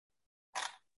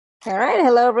All right.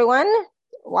 Hello, everyone.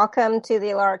 Welcome to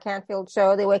the Laura Canfield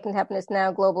Show, the Awakened Happiness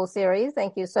Now Global Series.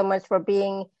 Thank you so much for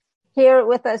being here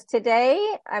with us today.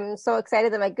 I'm so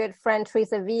excited that my good friend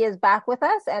Theresa V is back with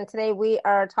us. And today we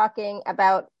are talking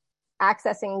about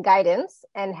accessing guidance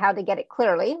and how to get it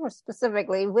clearly, or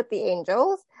specifically with the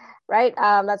angels, right?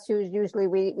 That's who usually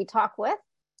we talk with.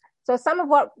 So some of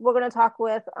what we're going to talk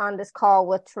with on this call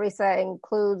with Theresa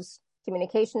includes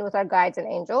communication with our guides and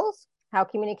angels, how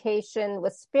communication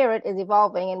with spirit is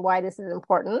evolving and why this is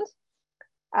important,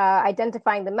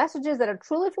 identifying the messages that are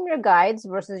truly from your guides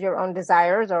versus your own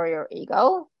desires or your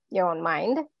ego, your own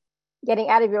mind, getting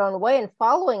out of your own way and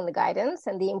following the guidance,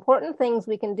 and the important things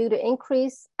we can do to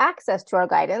increase access to our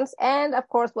guidance, and of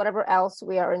course, whatever else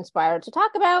we are inspired to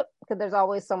talk about, because there's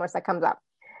always so much that comes up.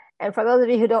 And for those of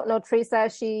you who don't know Theresa,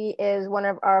 she is one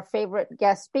of our favorite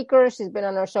guest speakers. She's been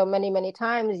on our show many, many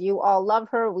times. You all love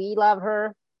her. We love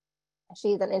her.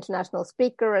 She's an international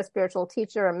speaker, a spiritual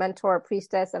teacher, a mentor, a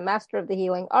priestess, a master of the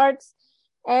healing arts,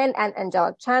 and an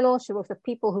angelic channel. She works with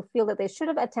people who feel that they should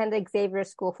have attended Xavier's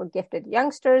School for Gifted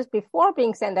Youngsters before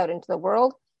being sent out into the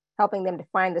world, helping them to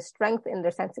find the strength in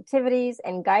their sensitivities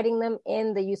and guiding them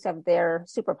in the use of their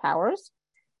superpowers.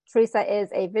 Theresa is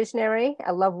a visionary,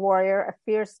 a love warrior, a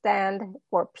fierce stand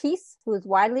for peace, who is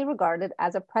widely regarded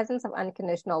as a presence of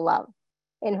unconditional love.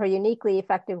 In her uniquely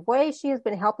effective way, she has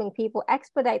been helping people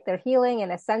expedite their healing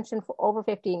and ascension for over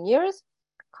 15 years,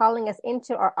 calling us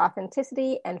into our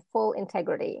authenticity and full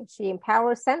integrity. She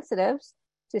empowers sensitives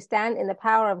to stand in the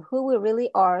power of who we really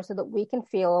are so that we can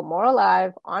feel more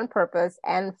alive, on purpose,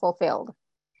 and fulfilled.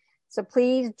 So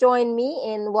please join me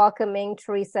in welcoming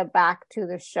Theresa back to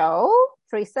the show.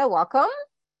 Theresa, welcome.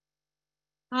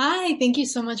 Hi, thank you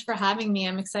so much for having me.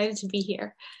 I'm excited to be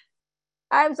here.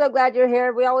 I'm so glad you're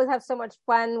here. We always have so much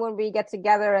fun when we get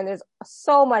together, and there's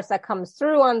so much that comes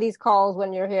through on these calls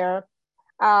when you're here.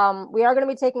 We are going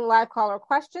to be taking live caller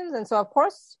questions. And so, of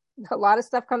course, a lot of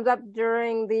stuff comes up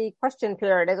during the question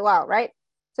period as well, right?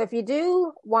 So if you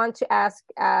do want to ask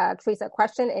Theresa a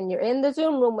question and you're in the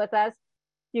Zoom room with us,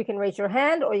 you can raise your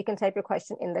hand or you can type your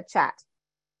question in the chat.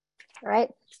 All right.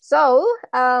 So,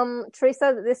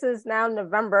 Theresa, this is now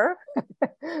November.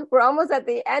 We're almost at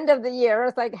the end of the year.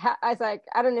 It's like,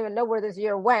 I don't even know where this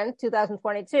year went,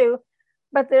 2022,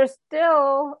 but there's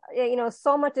still,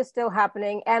 so much is still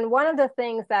happening. And one of the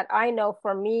things that I know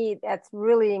for me, that's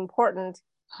really important,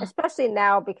 especially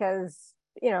now, because,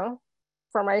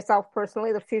 for myself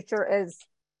personally, the future is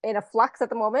in a flux at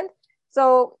the moment.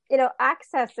 So,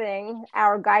 accessing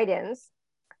our guidance,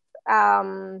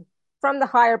 from the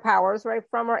higher powers, right?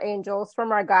 From our angels,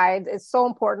 from our guides is so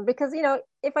important because,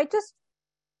 if I just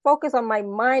focus on my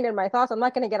mind and my thoughts, I'm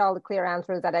not going to get all the clear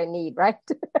answers that I need, right?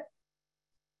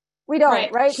 We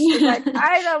don't, right? It's like,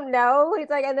 I don't know. It's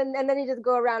like, and then you just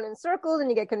go around in circles and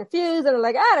you get confused and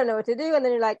like, I don't know what to do. And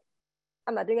then you're like,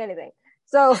 I'm not doing anything.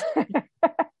 So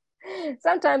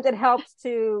sometimes it helps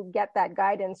to get that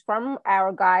guidance from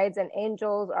our guides and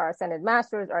angels, our ascended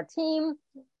masters, our team.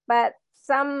 But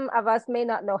some of us may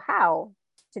not know how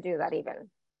to do that even.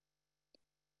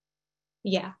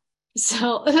 Yeah.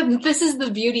 So this is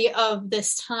the beauty of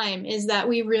this time, is that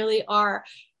we really are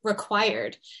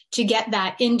required to get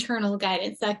that internal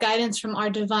guidance, that guidance from our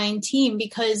divine team,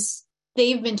 because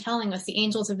they've been telling us, the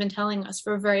angels have been telling us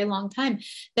for a very long time,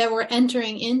 that we're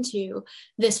entering into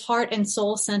this heart and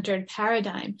soul centered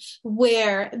paradigm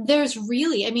where there's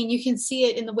really, you can see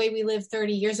it in the way we lived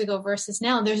 30 years ago versus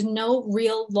now. There's no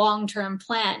real long-term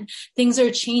plan. Things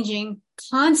are changing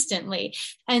constantly.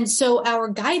 And so our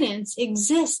guidance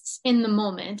exists in the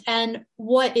moment, and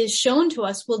what is shown to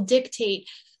us will dictate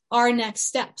our next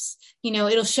steps.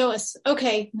 It'll show us,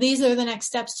 okay, these are the next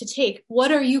steps to take. What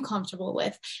are you comfortable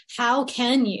with? How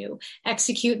can you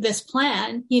execute this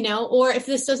plan? Or if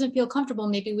this doesn't feel comfortable,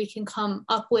 maybe we can come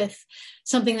up with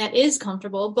something that is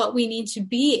comfortable, but we need to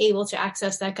be able to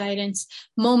access that guidance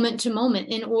moment to moment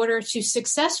in order to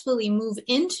successfully move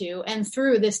into and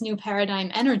through this new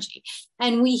paradigm energy.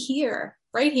 And we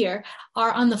right here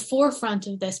are on the forefront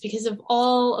of this because of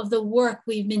all of the work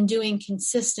we've been doing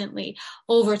consistently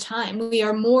over time. We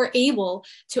are more able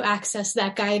to access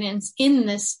that guidance in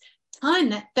this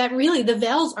time that really the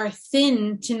veils are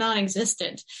thin to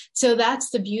non-existent. So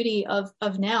that's the beauty of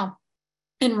now.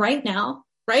 And right now,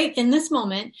 right in this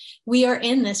moment, we are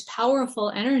in this powerful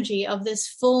energy of this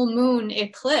full moon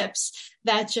eclipse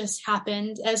that just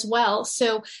happened as well.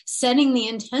 So setting the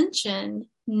intention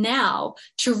now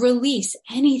to release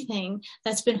anything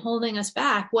that's been holding us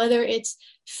back, whether it's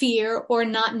fear or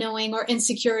not knowing or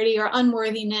insecurity or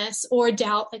unworthiness or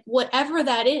doubt, like whatever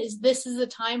that is, this is the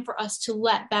time for us to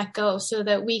let that go so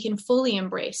that we can fully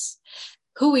embrace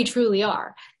who we truly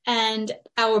are and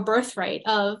our birthright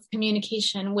of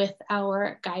communication with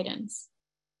our guidance.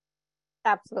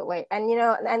 Absolutely. And,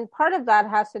 and part of that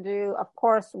has to do, of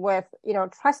course, with,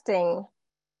 trusting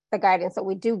the guidance that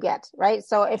we do get, right?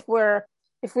 So if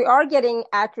we are getting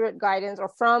accurate guidance or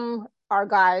from our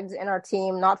guides in our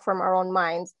team, not from our own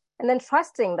minds, and then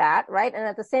trusting that, right? And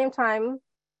at the same time,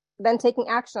 then taking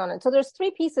action on it. So there's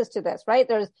three pieces to this, right?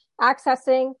 There's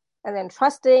accessing and then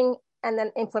trusting and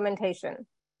then implementation.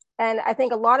 And I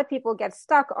think a lot of people get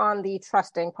stuck on the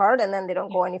trusting part and then they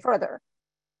don't go any further.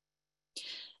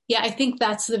 Yeah, I think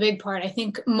that's the big part. I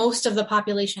think most of the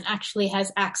population actually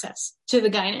has access to the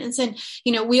guidance. And,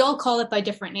 we all call it by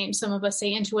different names. Some of us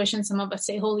say intuition, some of us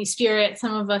say Holy Spirit,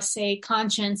 some of us say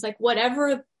conscience, like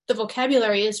whatever the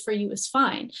vocabulary is for you is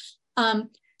fine.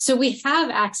 So we have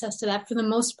access to that for the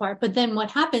most part. But then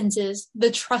what happens is the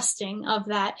trusting of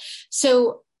that.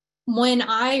 So when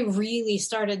I really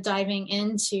started diving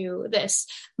into this,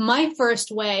 my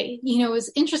first way, it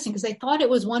was interesting because I thought it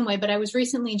was one way, but I was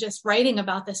recently just writing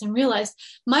about this and realized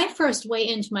my first way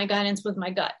into my guidance was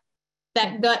my gut,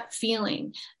 that gut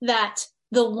feeling that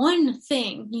the one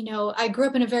thing, I grew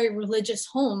up in a very religious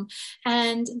home.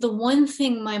 And the one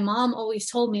thing my mom always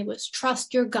told me was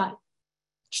trust your gut.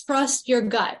 Trust your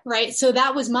gut, right? So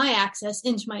that was my access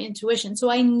into my intuition. So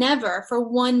I never for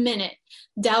 1 minute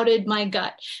doubted my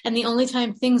gut. And the only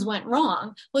time things went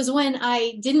wrong was when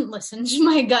I didn't listen to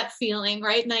my gut feeling,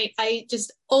 right? And I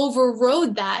just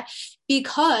overrode that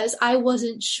because I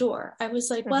wasn't sure. I was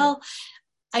like, well,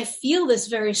 I feel this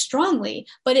very strongly,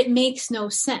 but it makes no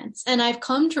sense. And I've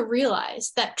come to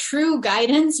realize that true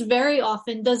guidance very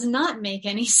often does not make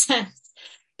any sense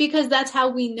because that's how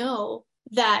we know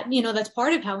that, that's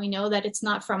part of how we know that it's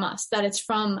not from us, that it's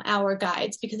from our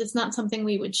guides, because it's not something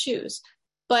we would choose.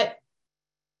 But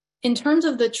in terms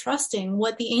of the trusting,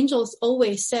 what the angels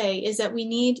always say is that we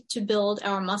need to build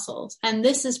our muscles. And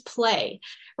this is play,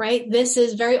 right? This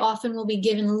is very often we'll be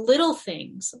given little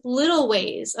things, little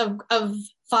ways of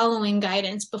following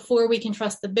guidance before we can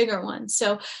trust the bigger ones.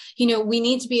 So, we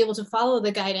need to be able to follow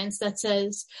the guidance that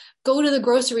says, go to the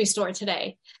grocery store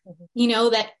today,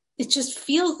 that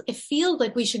it feels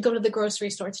like we should go to the grocery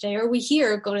store today, or we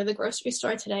hear go to the grocery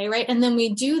store today, right? And then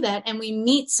we do that and we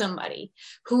meet somebody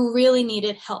who really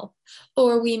needed help,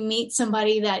 or we meet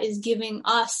somebody that is giving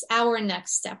us our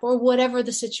next step, or whatever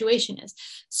the situation is.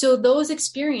 So those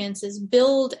experiences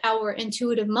build our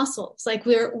intuitive muscles. Like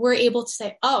we're able to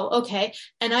say, oh, okay.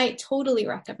 And I totally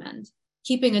recommend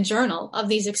keeping a journal of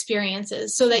these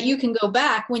experiences so that you can go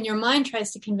back when your mind tries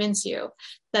to convince you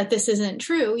that this isn't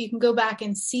true. You can go back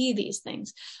and see these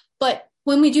things. But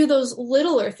when we do those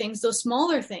littler things, those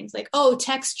smaller things, like, oh,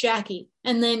 text Jackie,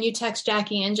 and then you text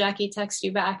Jackie and Jackie texts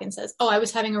you back and says, oh, I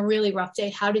was having a really rough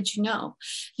day. How did you know?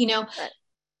 Right.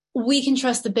 We can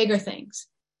trust the bigger things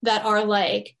that are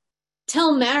like,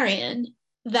 tell Marion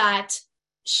that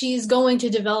she's going to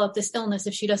develop this illness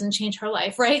if she doesn't change her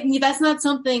life, right? And that's not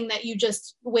something that you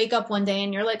just wake up one day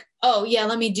and you're like, oh yeah,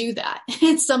 let me do that.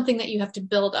 It's something that you have to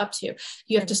build up to.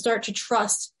 You have to start to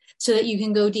trust so that you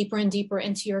can go deeper and deeper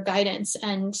into your guidance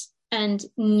and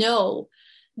know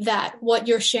that what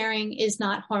you're sharing is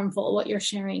not harmful. What you're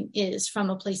sharing is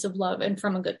from a place of love and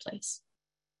from a good place.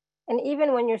 And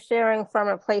even when you're sharing from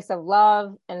a place of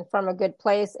love and from a good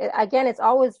place, it's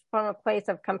always from a place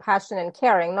of compassion and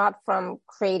caring, not from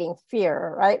creating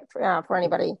fear, right? For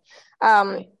anybody.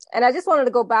 And I just wanted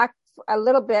to go back a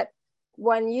little bit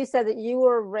when you said that you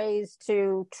were raised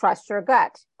to trust your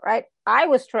gut, right? I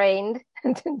was trained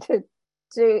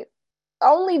to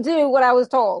only do what I was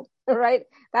told, right?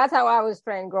 That's how I was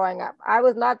trained growing up. I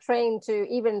was not trained to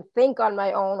even think on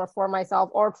my own or for myself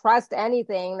or trust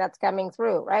anything that's coming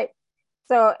through, right?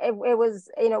 So it was,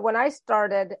 when I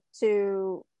started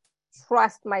to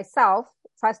trust myself,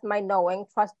 trust my knowing,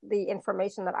 trust the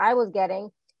information that I was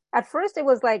getting, at first it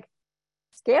was like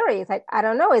scary. It's like, I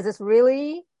don't know, is this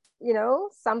really,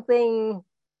 something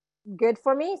good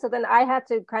for me? So then I had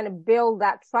to kind of build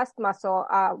that trust muscle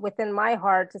within my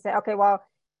heart to say, okay, well,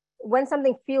 when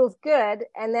something feels good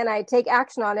and then I take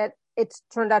action on it, it's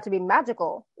turned out to be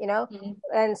magical, Mm-hmm.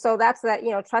 And so that's that,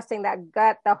 trusting that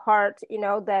gut, the heart,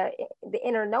 the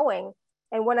inner knowing.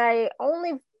 And when I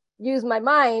only use my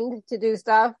mind to do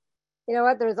stuff,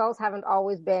 the results haven't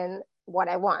always been what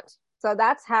I want. So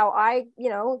that's how I,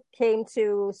 came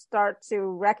to start to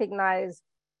recognize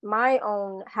my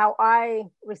own, how I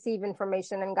receive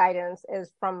information and guidance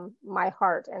is from my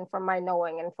heart and from my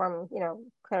knowing and from,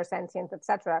 clairsentience,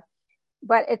 etc.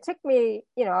 But it took me,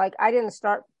 I didn't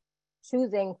start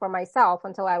choosing for myself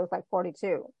until I was like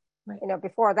 42. Right.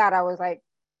 Before that, I was like,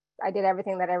 I did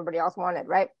everything that everybody else wanted,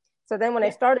 right? So then when I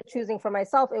started choosing for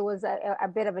myself, it was a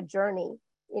bit of a journey,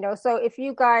 So if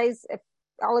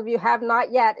all of you have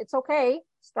not yet, it's okay.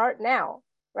 Start now,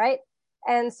 right?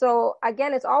 And so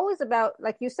again, it's always about,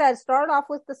 like you said, start off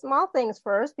with the small things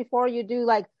first before you do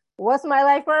like, what's my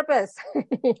life purpose?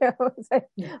 It's like,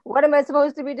 what am I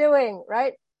supposed to be doing,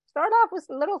 right? Start off with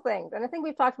little things. And I think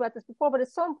we've talked about this before, but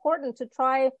it's so important to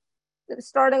try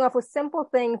starting off with simple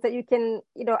things that you can,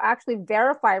 actually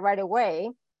verify right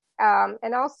away.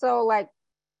 And also like,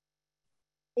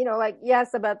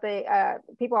 yes, about the,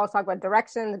 people always talk about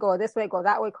directions, go this way, go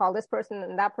that way, call this person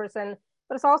and that person.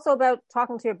 But it's also about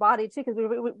talking to your body too, because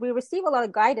we receive a lot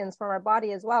of guidance from our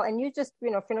body as well. And you just,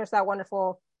 finished that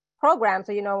wonderful program.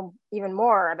 So, even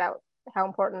more about how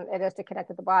important it is to connect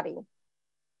with the body.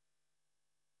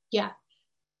 Yeah.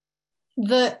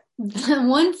 The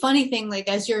one funny thing, like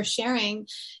as you're sharing,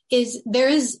 is there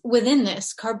is within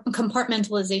this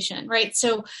compartmentalization, right?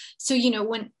 So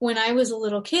when I was a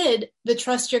little kid, the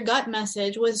trust your gut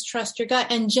message was trust your gut,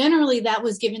 and generally that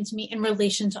was given to me in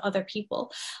relation to other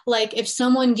people. Like if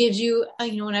someone gives you,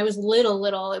 when I was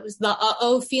little, it was the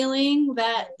uh-oh feeling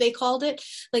that they called it.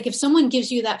 Like if someone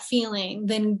gives you that feeling,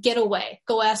 then get away,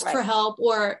 go ask for help,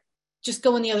 or just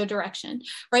go in the other direction,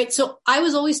 right? So I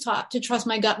was always taught to trust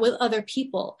my gut with other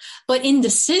people, but in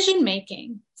decision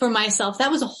making for myself, that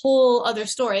was a whole other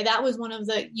story. That was one of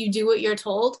the you do what you're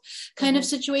told kind of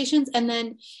situations. And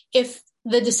then if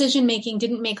the decision making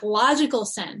didn't make logical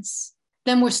sense,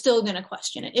 then we're still going to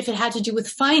question it. If it had to do with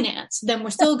finance, then we're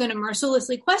still going to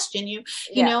mercilessly question you,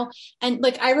 you know? And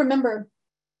like, I remember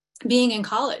being in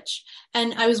college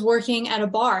and I was working at a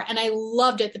bar and I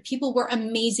loved it. The people were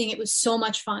amazing. It was so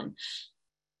much fun.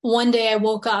 One day I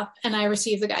woke up and I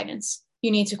received the guidance.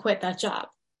 You need to quit that job.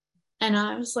 And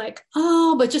I was like,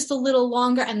 oh, but just a little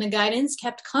longer. And the guidance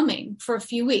kept coming for a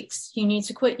few weeks. You need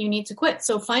to quit. You need to quit.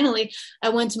 So finally I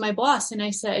went to my boss and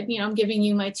I said, I'm giving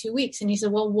you my 2 weeks. And he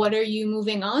said, well, what are you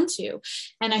moving on to?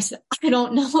 And I said, I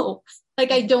don't know.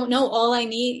 Like, I don't know. All I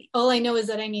know is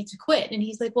that I need to quit. And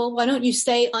he's like, well, why don't you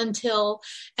stay until,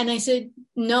 and I said,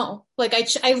 no, like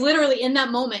I literally in that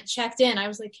moment checked in. I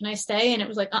was like, can I stay? And it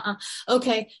was like,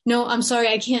 okay, no, I'm sorry.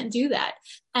 I can't do that.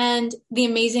 And the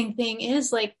amazing thing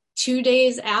is like 2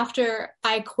 days after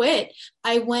I quit,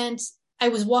 I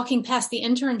was walking past the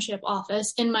internship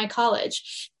office in my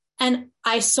college and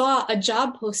I saw a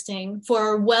job posting for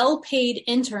a well-paid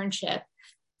internship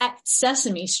at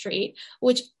Sesame Street,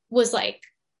 which was like,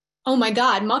 oh my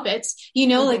God, Muppets,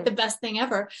 like the best thing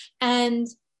ever. And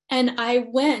I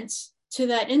went to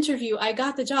that interview. I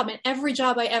got the job, and every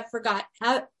job I ever got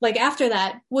after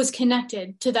that was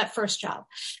connected to that first job.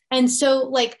 And so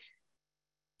like,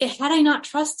 had I not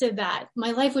trusted that,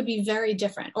 my life would be very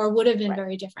different, or would have been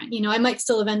very different. I might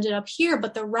still have ended up here,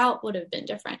 but the route would have been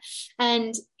different.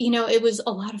 And, it was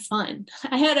a lot of fun.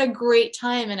 I had a great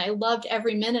time and I loved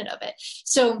every minute of it.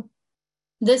 So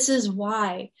this is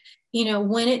why,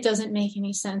 when it doesn't make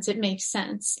any sense, it makes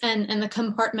sense. And the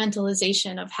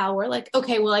compartmentalization of how we're like,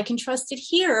 okay, well, I can trust it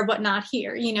here, but not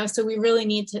here, so we really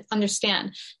need to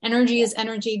understand energy is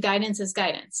energy, guidance is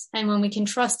guidance. And when we can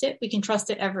trust it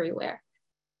everywhere.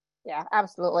 Yeah,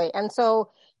 absolutely. And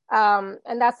so,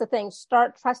 and that's the thing,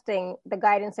 start trusting the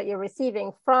guidance that you're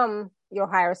receiving from your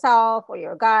higher self or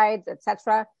your guides,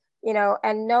 etc.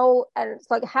 And know, and it's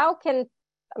like,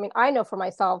 I know for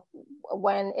myself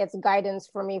when it's guidance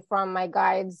for me from my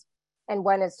guides and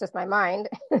when it's just my mind,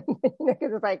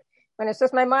 because it's like, when it's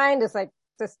just my mind, it's like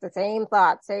just the same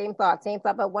thought.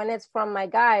 But when it's from my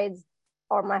guides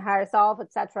or my higher self,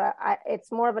 etc.,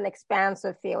 it's more of an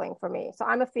expansive feeling for me. So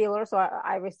I'm a feeler, so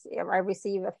I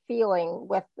receive a feeling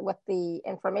with the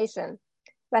information.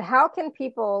 But how can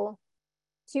people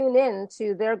tune in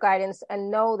to their guidance and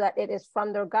know that it is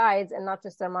from their guides and not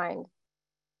just their mind?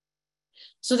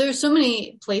 So there's so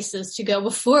many places to go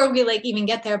before we even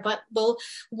get there. But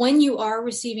when you are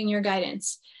receiving your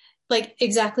guidance, like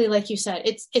exactly like you said,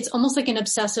 it's almost like an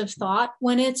obsessive thought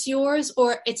when it's yours,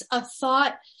 or it's a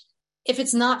thought if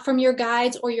it's not from your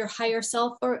guides or your higher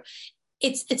self, or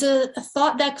it's a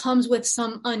thought that comes with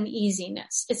some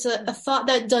uneasiness. It's a thought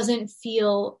that doesn't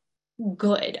feel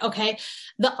good. Okay.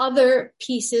 The other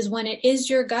piece is when it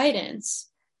is your guidance,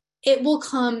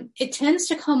 it tends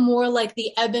to come more like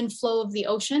the ebb and flow of the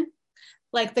ocean.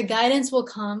 Like the guidance will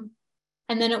come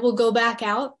and then it will go back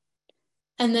out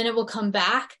and then it will come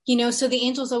back, so the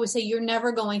angels always say, you're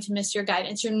never going to miss your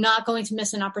guidance. You're not going to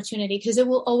miss an opportunity because it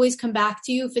will always come back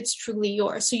to you if it's truly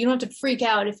yours. So you don't have to freak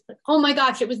out if, oh my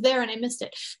gosh, it was there and I missed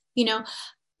it,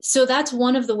 So that's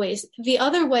one of the ways. The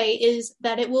other way is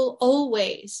that it will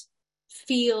always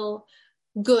feel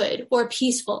good or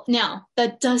peaceful. Now,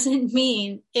 that doesn't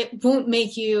mean it won't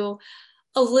make you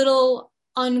a little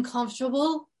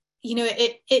uncomfortable.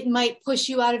 It might push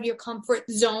you out of your comfort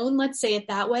zone. Let's say it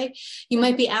that way. You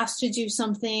might be asked to do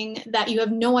something that you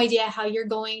have no idea how you're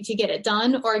going to get it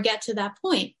done or get to that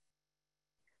point.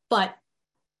 But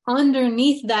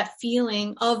underneath that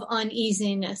feeling of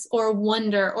uneasiness or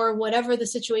wonder or whatever the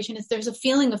situation is, there's a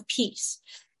feeling of peace.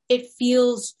 It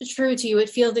feels true to you. It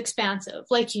feels expansive.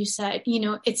 Like you said,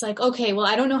 it's like, okay, well,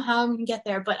 I don't know how I'm going to get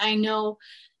there, but I know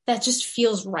that just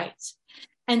feels right.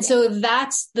 And so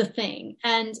that's the thing.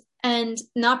 And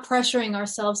not pressuring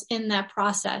ourselves in that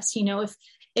process. If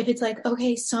it's like,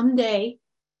 okay, someday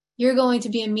you're going to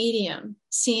be a medium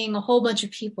seeing a whole bunch of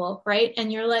people, right?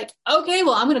 And you're like, okay,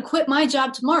 well, I'm going to quit my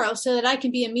job tomorrow so that I can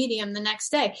be a medium the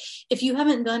next day. If you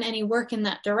haven't done any work in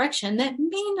that direction, that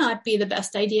may not be the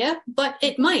best idea, but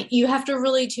it might. You have to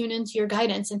really tune into your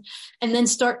guidance and then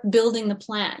start building the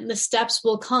plan. The steps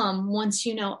will come once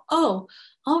you know, oh,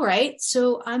 all right,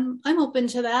 so I'm open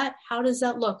to that. How does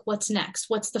that look? What's next?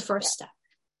 What's the first step?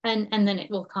 And then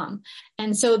it will come.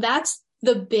 And so that's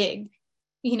the big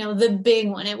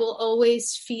one. It will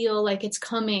always feel like it's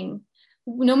coming,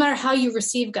 no matter how you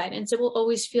receive guidance, it will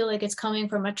always feel like it's coming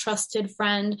from a trusted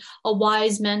friend, a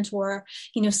wise mentor,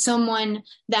 someone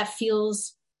that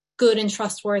feels good and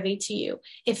trustworthy to you.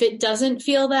 If it doesn't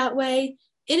feel that way,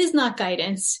 it is not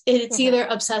guidance. It's either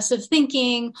obsessive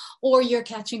thinking or you're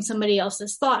catching somebody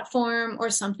else's thought form or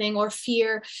something, or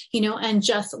fear, and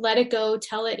just let it go,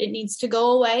 tell it needs to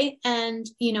go away. And,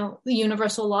 the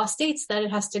universal law states that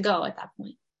it has to go at that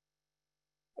point.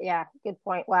 Yeah, good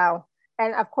point. Wow.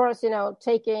 And of course,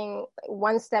 taking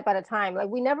one step at a time, like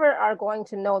we never are going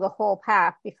to know the whole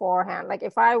path beforehand. Like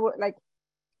if I were like,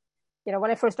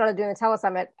 when I first started doing the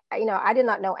telesummit, I did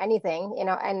not know anything,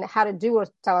 and how to do a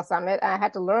telesummit. I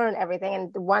had to learn everything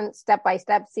and one step by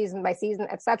step, season by season,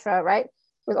 etc. Right,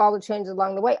 with all the changes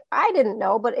along the way. I didn't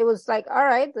know, but it was like, all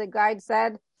right, the guide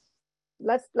said,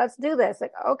 let's do this.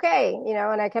 Like, okay,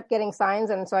 and I kept getting signs,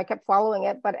 and so I kept following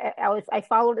it. But I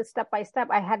followed it step by step.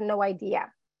 I had no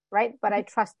idea, right? But I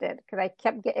trusted because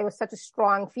it was such a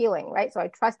strong feeling, right? So I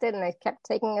trusted, and I kept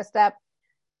taking a step,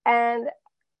 and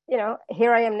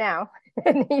here I am now.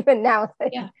 And even now,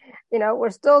 we're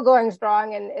still going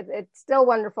strong, and it's still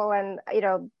wonderful. And,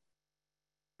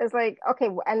 it's like, okay.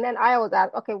 And then I always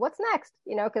ask, okay, what's next?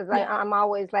 Because I'm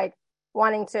always like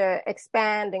wanting to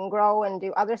expand and grow and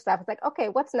do other stuff. It's like, okay,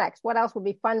 what's next? What else would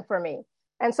be fun for me?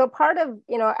 And so part of,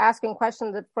 asking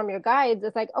questions from your guides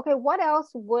is like, okay, what else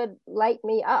would light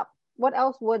me up? What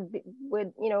else would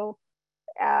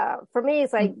for me,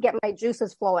 it's like get my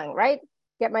juices flowing, right?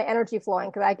 Get my energy flowing,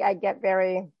 because I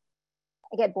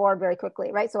get bored very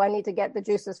quickly, right? So I need to get the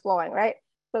juices flowing, right?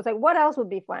 So it's like, what else would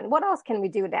be fun? What else can we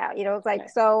do now? It's like,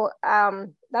 so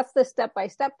that's the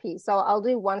step-by-step piece. So I'll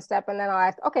do one step and then I'll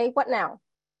ask, okay, what now?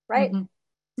 Right?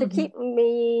 To keep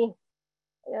me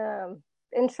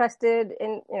interested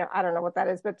in, I don't know what that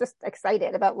is, but just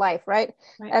excited about life, right?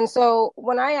 And so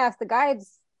when I ask the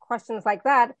guides questions like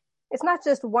that, it's not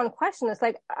just one question. It's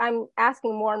like I'm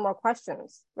asking more and more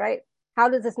questions, right? How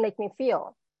does this make me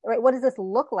feel? Right? What does this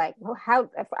look like? How,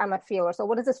 if I'm a feeler, so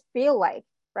what does this feel like?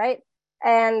 Right?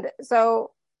 And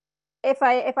so if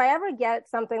I ever get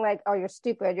something like, oh, you're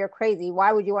stupid, you're crazy,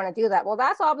 why would you want to do that? Well,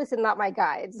 that's obviously not my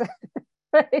guides.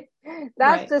 Right?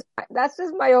 That's just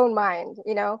my own mind,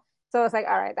 So it's like,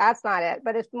 all right, that's not it.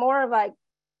 But it's more of like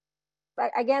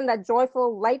again, that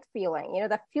joyful light feeling,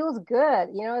 that feels good.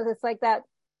 It's like that.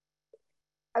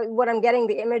 What I'm getting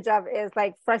the image of is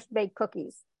like fresh baked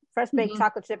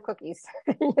chocolate chip cookies.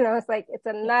 It's like, it's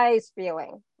a nice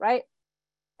feeling, right?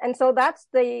 And so that's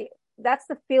the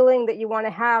feeling that you want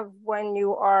to have when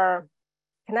you are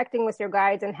connecting with your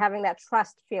guides and having that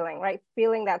trust feeling, right?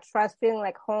 Feeling that trust, feeling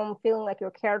like home, feeling like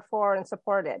you're cared for and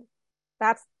supported.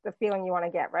 That's the feeling you want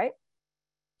to get, right?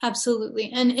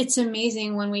 Absolutely. And it's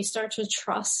amazing when we start to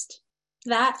trust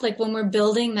that, like when we're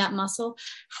building that muscle,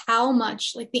 how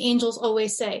much, like the angels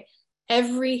always say,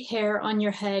 every hair on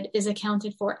your head is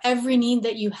accounted for. Every need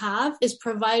that you have is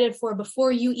provided for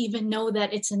before you even know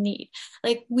that it's a need.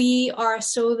 Like we are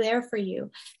so there for you,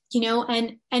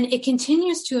 and it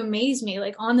continues to amaze me,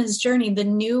 like on this journey, the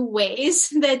new ways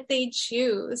that they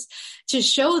choose to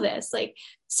show this. Like,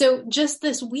 so just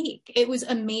this week, it was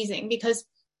amazing because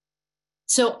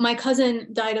so my cousin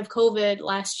died of COVID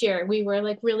last year. We were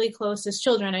like really close as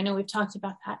children. I know we've talked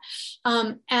about that.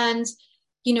 And,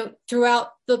 throughout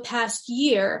the past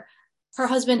year, her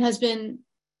husband has been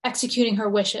executing her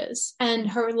wishes.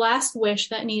 And her last wish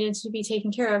that needed to be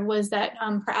taken care of was that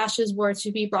her ashes were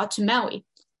to be brought to Maui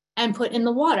and put in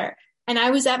the water. And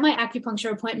I was at my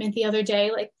acupuncture appointment the other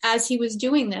day, like as he was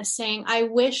doing this, saying, I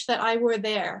wish that I were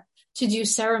there to do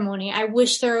ceremony. I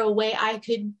wish there were a way I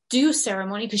could do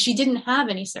ceremony, because she didn't have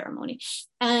any ceremony.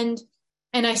 And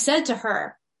I said to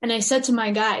her, and I said to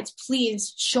my guides,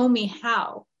 please show me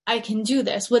how I can do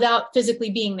this without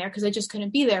physically being there, because I just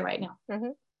couldn't be there right now.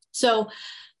 Mm-hmm. So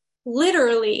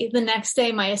literally the next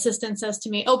day, my assistant says to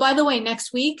me, oh, by the way,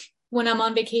 next week when I'm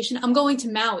on vacation, I'm going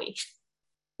to Maui.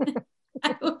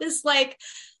 I was like,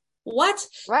 what?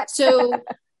 So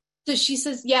she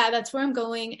says, yeah, that's where I'm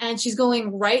going. And she's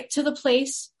going right to the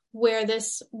place where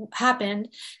this happened.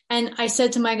 And I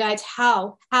said to my guides,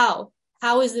 how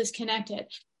is this connected?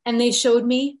 And they showed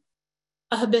me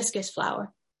a hibiscus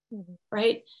flower, mm-hmm.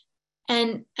 right?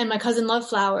 And my cousin loved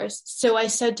flowers. So I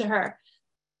said to her,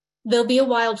 there'll be a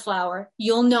wildflower.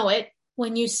 You'll know it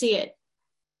when you see it.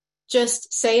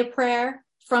 Just say a prayer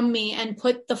from me and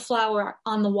put the flower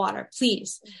on the water,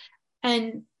 please.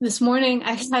 And this morning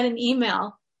I got an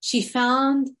email. She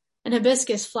found an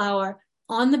hibiscus flower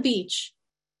on the beach.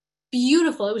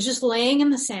 Beautiful. It was just laying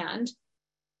in the sand.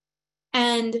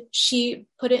 And she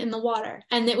put it in the water.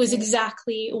 And it was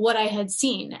exactly what I had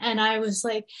seen. And I was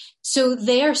like, so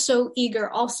they're so eager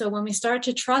also when we start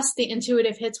to trust the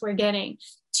intuitive hits we're getting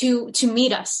to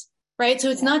meet us. Right.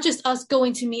 So it's not just us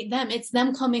going to meet them. It's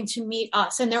them coming to meet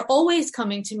us. And they're always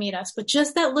coming to meet us. But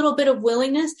just that little bit of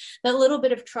willingness, that little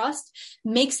bit of trust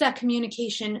makes that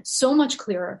communication so much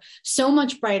clearer, so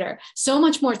much brighter, so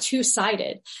much more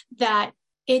two-sided that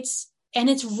it's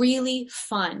really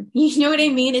fun. You know what I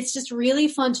mean? It's just really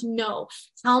fun to know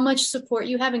how much support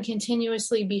you have and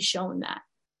continuously be shown that.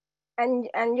 And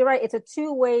you're right. It's a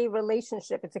two-way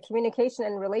relationship. It's a communication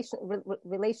and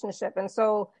relationship. And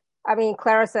so, I mean,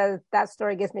 Clara says that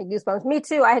story gives me goosebumps. Me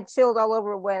too. I had chills all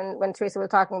over when Theresa was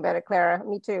talking about it, Clara.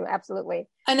 Me too. Absolutely.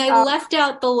 And I left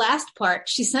out the last part.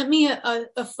 She sent me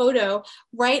a photo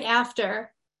right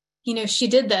after, she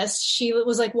did this. She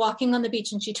was like walking on the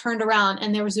beach and she turned around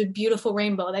and there was a beautiful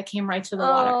rainbow that came right to the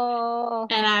water.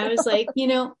 And I was like,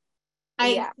 it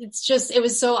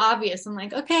was so obvious. I'm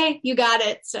like, okay, you got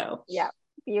it. So yeah,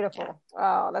 beautiful.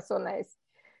 Yeah. Oh, that's so nice.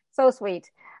 So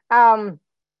sweet.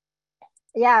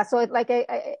 Yeah, so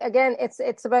again,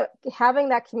 it's about having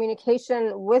that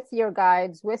communication with your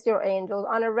guides, with your angels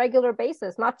on a regular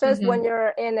basis, not just when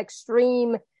you're in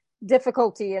extreme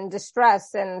difficulty and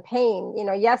distress and pain.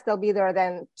 Yes, they'll be there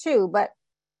then too, but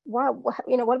what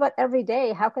about every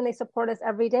day? How can they support us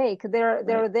every day? Because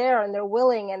they're there and they're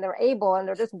willing and they're able and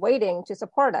they're just waiting to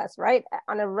support us, right,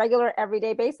 on a regular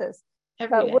everyday basis.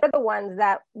 But we're the ones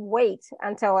that wait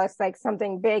until it's like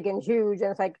something big and huge,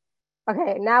 and it's like,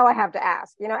 okay, now I have to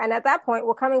ask, and at that point,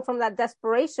 we're coming from that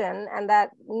desperation and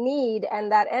that need,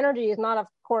 and that energy is not, of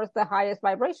course, the highest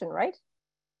vibration, right?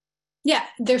 Yeah,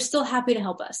 they're still happy to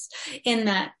help us in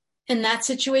that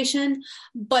situation,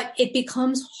 but it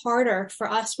becomes harder for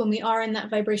us when we are in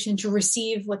that vibration to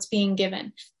receive what's being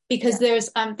given, because there's,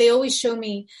 they always show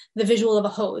me the visual of a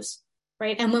hose.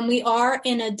 Right. And when we are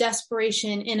in a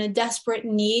desperation, in a desperate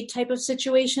need type of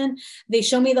situation, they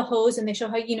show me the hose and they show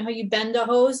how you bend a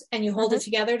hose and you hold it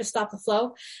together to stop the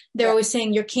flow. They're always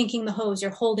saying you're kinking the hose,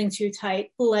 you're holding too tight,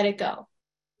 let it go.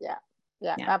 Yeah,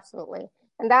 absolutely.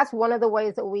 And that's one of the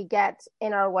ways that we get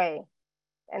in our way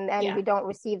and we don't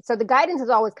receive. So the guidance is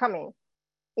always coming,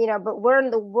 but we're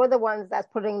the ones that's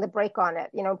putting the brake on it,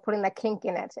 putting the kink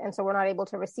in it. And so we're not able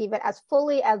to receive it as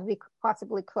fully as we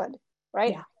possibly could.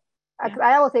 Right. Yeah.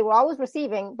 I always say we're always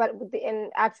receiving, but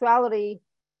in actuality,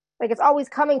 like, it's always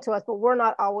coming to us, but we're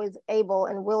not always able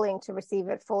and willing to receive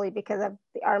it fully because of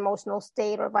our emotional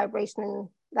state or vibration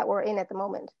that we're in at the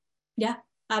moment. Yeah,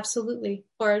 absolutely.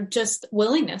 Or just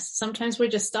willingness. Sometimes we're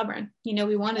just stubborn.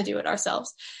 We want to do it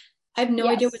ourselves. I have no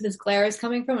idea where this glare is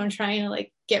coming from. I'm trying to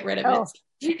get rid of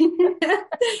it.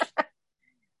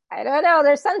 I don't know.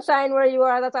 There's sunshine where you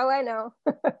are. That's all I know.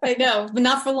 I know, but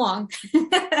not for long.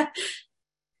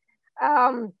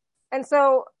 And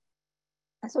so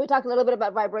we talked a little bit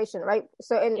about vibration, right?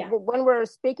 So when we're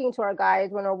speaking to our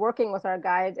guides, when we're working with our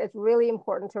guides, it's really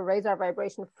important to raise our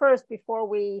vibration first before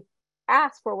we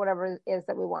ask for whatever it is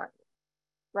that we want,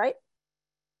 right?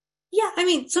 Yeah, I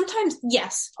mean, sometimes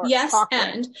yes,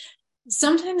 and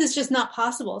sometimes it's just not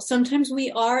possible. Sometimes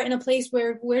we are in a place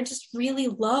where we're just really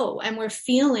low and we're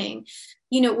feeling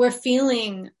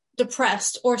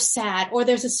depressed or sad, or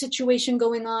there's a situation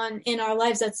going on in our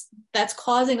lives that's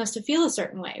causing us to feel a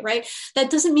certain way, right? That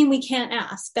doesn't mean we can't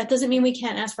ask. That doesn't mean we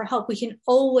can't ask for help. We can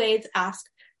always ask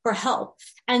for help.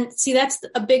 And see, that's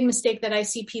a big mistake that I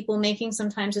see people making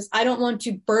sometimes is I don't want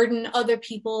to burden other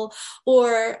people,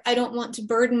 or I don't want to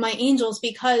burden my angels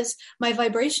because my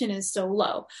vibration is so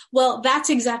low. Well, that's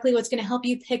exactly what's going to help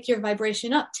you pick your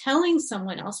vibration up. Telling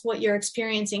someone else what you're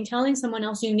experiencing, telling someone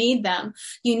else you need them,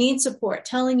 you need support,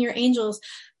 telling your angels.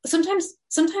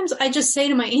 Sometimes I just say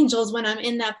to my angels when I'm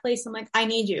in that place, I'm like, I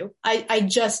need you. I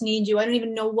just need you. I don't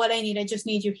even know what I need. I just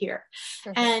need you here.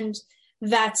 Mm-hmm. And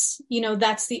that's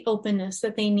the openness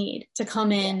that they need to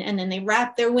come in, and then they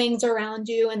wrap their wings around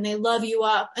you and they love you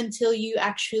up until you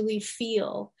actually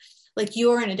feel like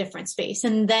you're in a different space.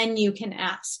 And then you can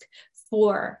ask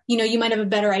for, you might have a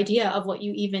better idea of what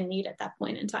you even need at that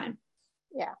point in time.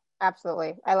 Yeah,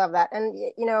 absolutely. I love that. And,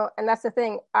 and that's the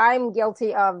thing. I'm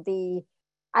guilty of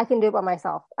I can do it by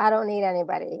myself. I don't need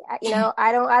anybody. I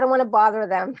don't want to bother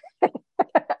them.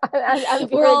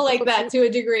 We're all like that to a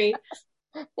degree.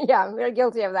 Yeah, I'm very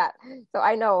guilty of that. So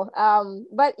I know.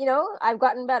 But I've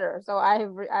gotten better. So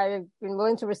I've been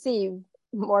willing to receive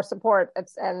more support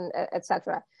and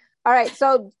etc. All right.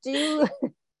 So do you?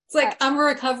 It's like I'm a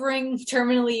recovering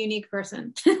terminally unique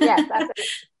person. Yes,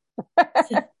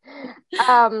 that's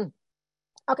it.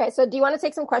 Okay, so do you want to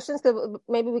take some questions? Because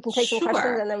maybe we can take some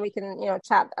questions and then we can,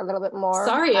 chat a little bit more.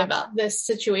 Sorry about this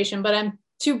situation, but I'm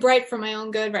too bright for my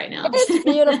own good right now. It's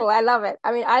beautiful. I love it.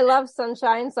 I mean, I love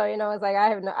sunshine, so it's like I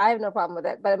have no problem with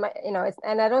it. But it's,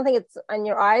 and I don't think it's on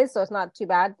your eyes, so it's not too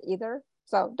bad either.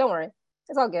 So don't worry,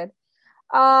 it's all good.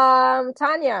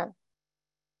 Tanya,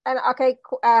 and okay,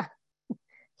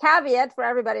 caveat for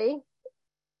everybody.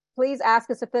 Please ask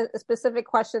a specific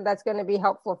question that's going to be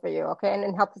helpful for you, okay?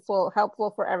 And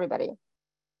helpful for everybody.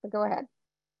 So go ahead.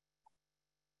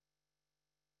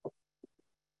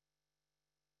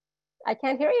 I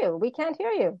can't hear you. We can't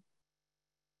hear you.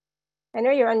 I know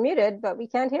you're unmuted, but we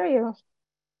can't hear you.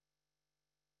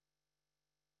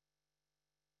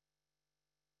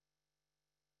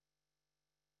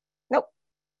 Nope.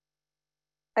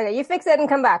 Okay, you fix it and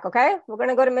come back, okay? We're going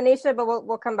to go to Manisha, but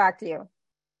we'll come back to you.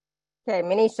 Okay,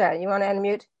 Manisha, you want to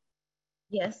unmute?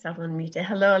 Yes, I'm unmuted.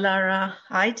 Hello, Lara.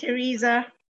 Hi, Theresa.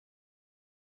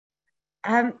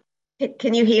 Can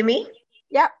you hear me?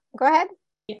 Yeah, go ahead.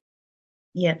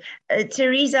 Yeah.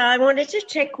 Theresa, I wanted to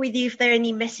check with you if there are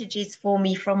any messages for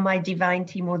me from my divine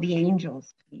team or the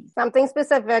angels, please. Something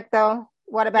specific, though.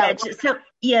 What about?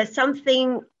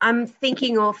 Something I'm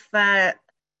thinking of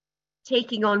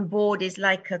taking on board is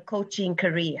like a coaching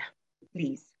career,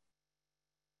 please.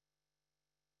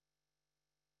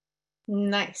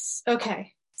 Nice.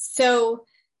 Okay. So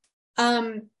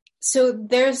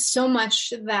there's so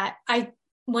much that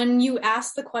when you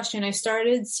asked the question, I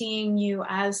started seeing you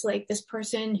as like this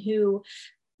person who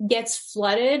gets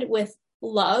flooded with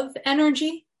love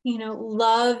energy,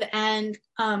 love and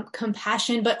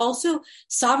compassion, but also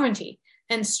sovereignty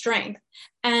and strength.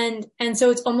 And so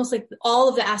it's almost like all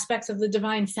of the aspects of the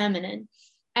divine feminine.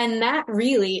 And that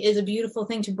really is a beautiful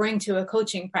thing to bring to a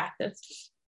coaching practice.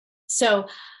 So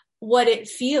what it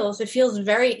feels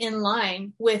very in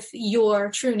line with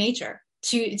your true nature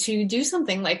to do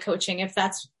something like coaching, if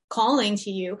that's calling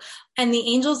to you. And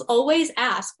the angels always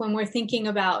ask when we're thinking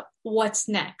about what's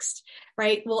next,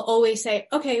 right? We'll always say,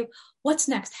 okay, what's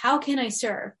next? How can I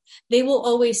serve? They will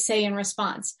always say in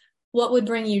response, what would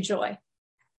bring you joy?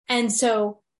 And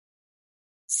so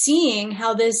seeing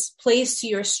how this plays to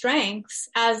your strengths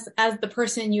as the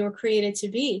person you were created to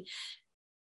be,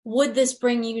 would this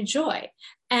bring you joy?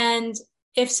 And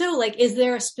if so, like, is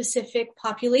there a specific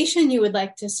population you would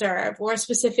like to serve, or a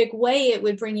specific way it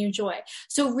would bring you joy?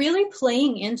 So really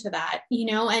playing into that,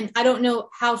 and I don't know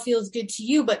how it feels good to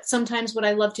you, but sometimes what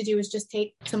I love to do is just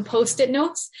take some Post-it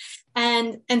notes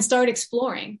and start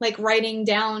exploring, like writing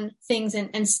down things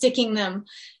and sticking them,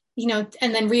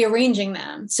 and then rearranging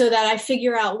them so that I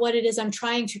figure out what it is I'm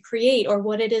trying to create, or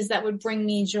what it is that would bring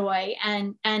me joy.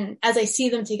 And as I see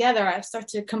them together, I start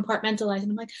to compartmentalize,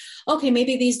 and I'm like, okay,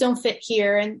 maybe these don't fit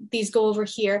here and these go over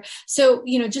here. So,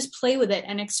 just play with it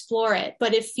and explore it,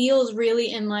 but it feels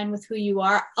really in line with who you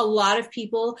are. A lot of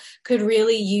people could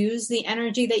really use the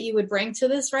energy that you would bring to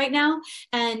this right now.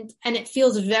 And it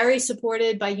feels very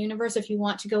supported by universe if you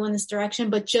want to go in this direction,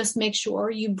 but just make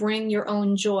sure you bring your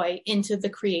own joy into the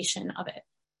creation of it.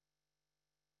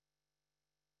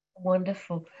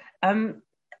 Wonderful.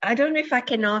 I don't know if I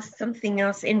can ask something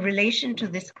else in relation to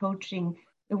this coaching.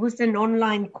 There was an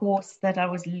online course that I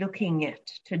was looking at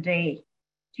today.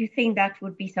 Do you think that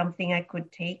would be something I could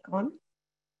take on?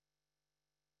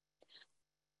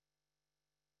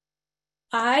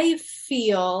 I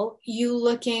feel you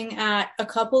looking at a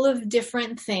couple of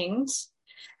different things,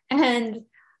 and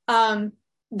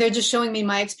they're just showing me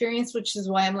my experience, which is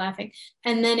why I'm laughing.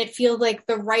 And then it feels like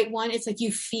the right one. It's like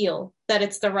you feel that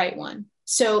it's the right one.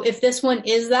 So if this one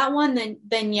is that one,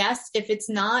 then yes. If it's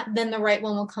not, then the right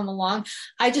one will come along.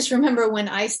 I just remember when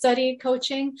I studied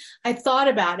coaching, I thought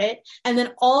about it. And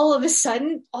then all of a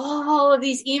sudden, all of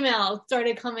these emails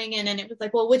started coming in, and it was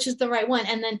like, well, which is the right one?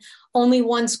 And then only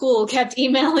one school kept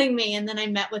emailing me. And then I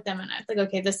met with them and I was like,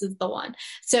 okay, this is the one.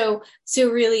 So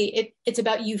really it's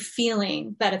about you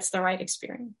feeling that it's the right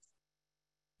experience.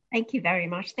 Thank you very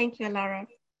much. Thank you, Laura.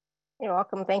 You're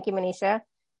welcome. Thank you, Manisha.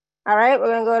 All right, we're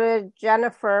going to go to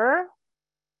Jennifer.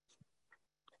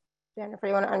 Jennifer,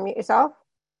 you want to unmute yourself?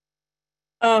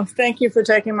 Oh, thank you for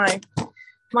taking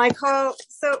my call.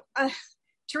 So,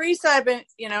 Theresa, I've been,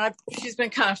 she's been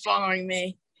kind of following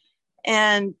me,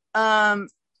 and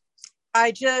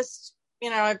I just,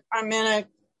 I'm in a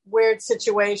weird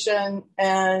situation,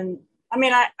 and I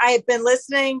mean, I've been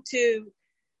listening to,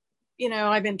 I've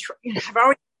always been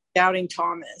doubting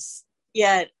Thomas.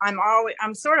 Yet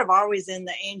I'm sort of always in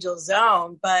the angel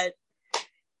zone, but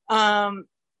I've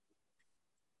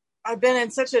been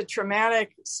in such a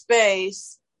traumatic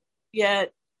space.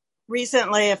 Yet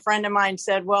recently a friend of mine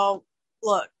said, well,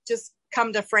 look, just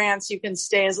come to France. You can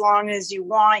stay as long as you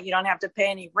want. You don't have to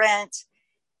pay any rent.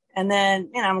 And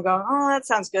then, I'm going, oh, that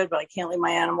sounds good, but I can't leave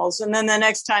my animals. And then the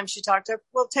next time she talked to her,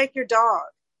 well, take your dog,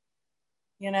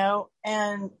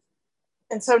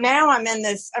 and so now I'm in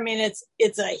this, I mean,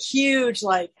 it's a huge,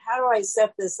 like, how do I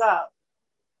set this up?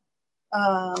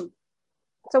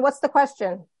 So what's the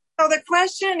question? So the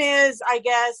question is, I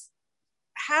guess,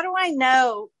 how do I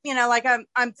know,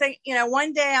 I'm thinking,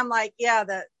 one day I'm like, yeah,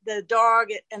 the dog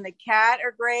and the cat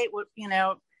are great,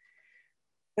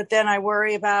 but then I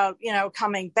worry about,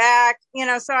 coming back,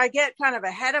 so I get kind of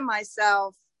ahead of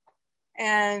myself,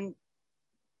 and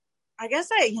I guess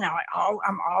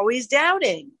I'm always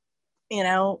doubting.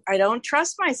 I don't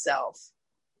trust myself.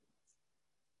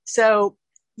 So,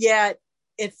 yeah,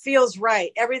 it feels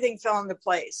right. Everything fell into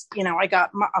place. I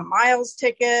got a miles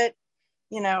ticket,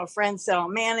 a friend said I'll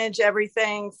manage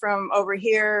everything from over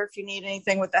here. If you need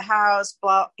anything with the house,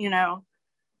 blah, Yeah.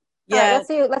 Right,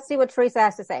 let's see what Theresa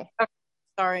has to say. Okay,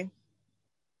 sorry.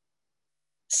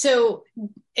 So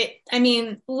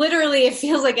literally it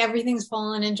feels like everything's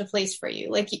fallen into place for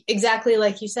you. Like exactly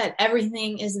like you said,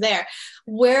 everything is there.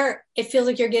 Where it feels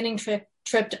like you're getting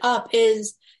tripped up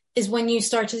is when you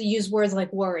start to use words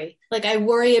like worry. Like, I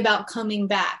worry about coming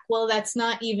back. Well, that's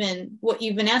not even what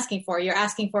you've been asking for. You're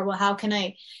asking for, well, how can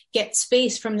I get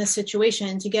space from this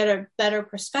situation to get a better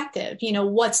perspective?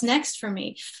 What's next for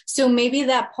me? So maybe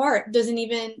that part doesn't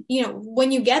even,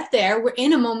 when you get there, we're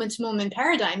in a moment to moment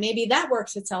paradigm. Maybe that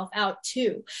works itself out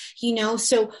too,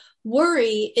 so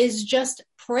worry is just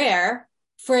prayer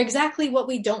for exactly what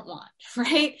we don't want,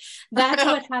 right? That's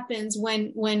what happens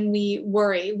when we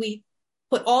worry. We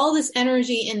put all this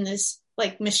energy in this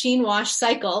like machine wash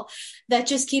cycle that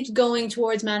just keeps going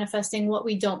towards manifesting what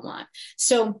we don't want.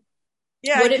 So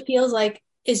what it feels like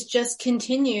is just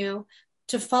continue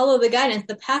to follow the guidance.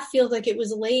 The path feels like it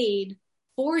was laid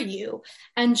for you,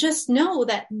 and just know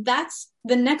that that's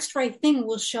the next right thing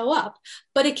will show up,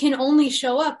 but it can only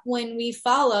show up when we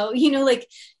follow, like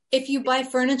if you buy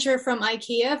furniture from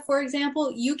IKEA, for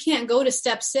example, you can't go to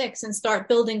step 6 and start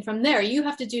building from there. You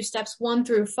have to do steps 1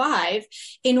 through 5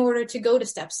 in order to go to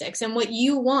step 6. And what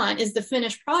you want is the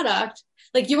finished product.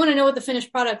 Like, you want to know what the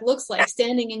finished product looks like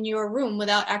standing in your room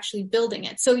without actually building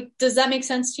it. So does that make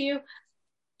sense to you?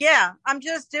 Yeah, I'm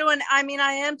just I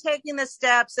am taking the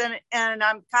steps, and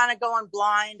I'm kind of going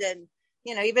blind, and,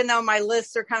 even though my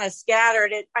lists are kind of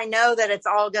scattered, I know that it's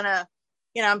all going to,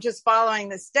 I'm just following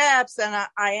the steps, and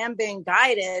I am being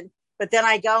guided. But then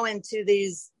I go into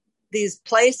these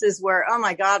places where, oh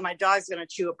my God, my dog's going to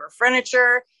chew up her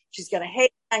furniture. She's going to hate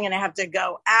it. I'm going to have to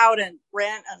go out and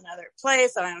rent another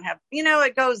place. I don't have,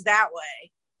 it goes that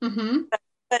way. Mm-hmm.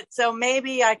 But so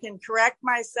maybe I can correct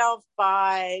myself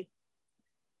by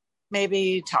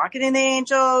maybe talking to the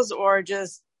angels, or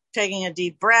just taking a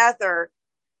deep breath, or,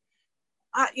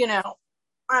 I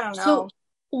don't know. So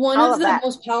one of the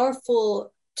most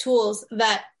powerful tools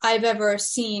that I've ever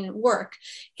seen work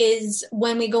is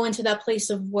when we go into that place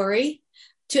of worry,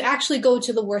 to actually go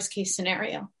to the worst case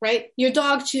scenario, right? Your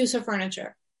dog chews her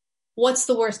furniture. What's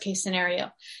the worst case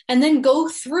scenario? And then go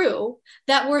through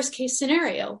that worst case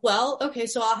scenario. Well, okay,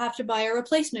 so I'll have to buy a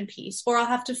replacement piece, or I'll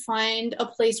have to find a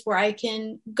place where I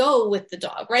can go with the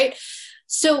dog, right?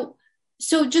 So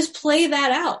just play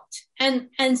that out.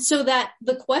 And so that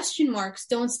the question marks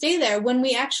don't stay there. When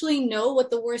we actually know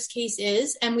what the worst case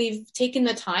is, and we've taken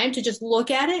the time to just look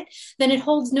at it, then it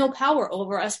holds no power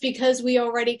over us, because we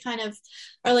already kind of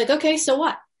are like, okay, so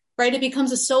what? right? It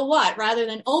becomes a so what rather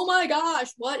than, oh my gosh,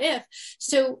 what if?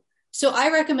 So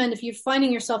I recommend if you're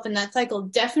finding yourself in that cycle,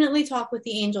 definitely talk with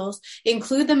the angels,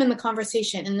 include them in the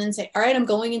conversation, and then say, all right, I'm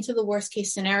going into the worst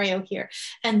case scenario here.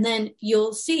 And then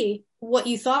you'll see what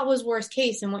you thought was worst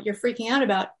case and what you're freaking out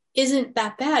about isn't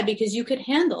that bad because you could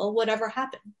handle whatever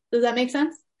happened. Does that make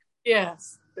sense?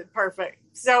 Yes, perfect.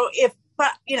 So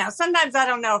but sometimes I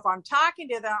don't know if I'm talking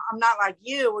to them. I'm not like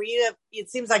you, where it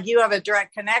seems like you have a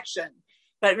direct connection,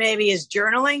 but maybe is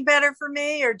journaling better for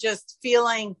me, or just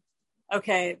feeling,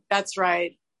 okay, that's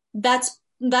right. That's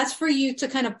for you to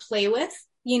kind of play with,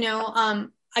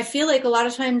 I feel like a lot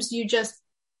of times you just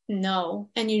know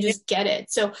and you just get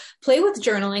it. So play with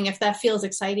journaling if that feels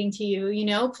exciting to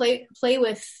you, play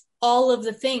with all of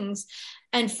the things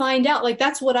and find out, like,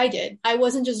 that's what I did. I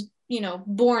wasn't just,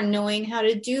 born knowing how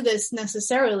to do this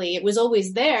necessarily. It was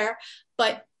always there,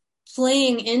 but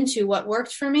playing into what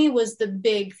worked for me was the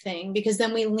big thing, because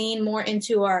then we lean more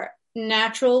into our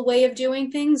natural way of doing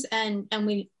things and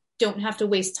we don't have to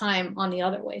waste time on the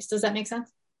other ways. Does that make sense?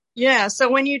 Yeah.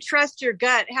 So when you trust your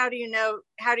gut, how do you know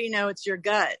it's your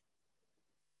gut?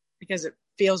 Because it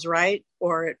feels right,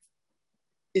 or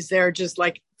is there just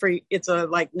it's a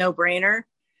no brainer?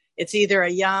 It's either a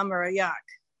yum or a yuck.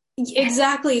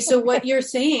 Exactly. So what you're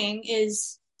saying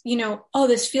is, oh,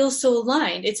 this feels so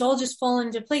aligned. It's all just fallen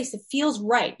into place. It feels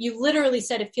right. You literally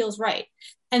said it feels right.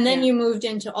 And then you moved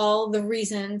into all the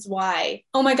reasons why,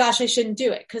 oh my gosh, I shouldn't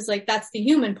do it. Cause that's the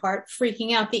human part,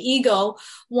 freaking out, the ego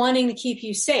wanting to keep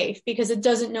you safe because it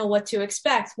doesn't know what to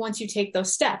expect once you take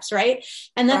those steps. Right.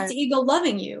 And that's the ego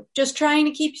loving you, just trying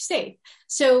to keep you safe.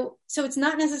 So it's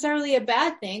not necessarily a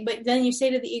bad thing, but then you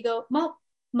say to the ego, well,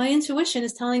 my intuition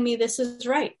is telling me this is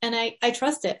right. And I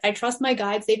trust it. I trust my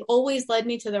guides. They've always led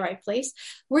me to the right place.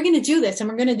 We're going to do this and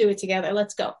we're going to do it together.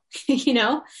 Let's go,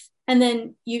 and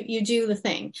then you do the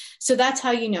thing. So that's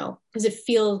how you know, because it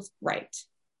feels right.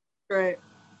 Great.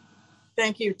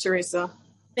 Thank you, Theresa.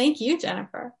 Thank you,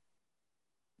 Jennifer.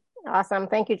 Awesome.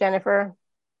 Thank you, Jennifer.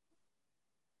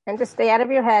 And just stay out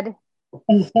of your head.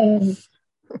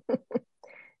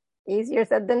 Easier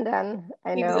said than done.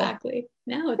 I know. Exactly.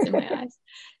 Now it's in my eyes.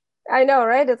 I know,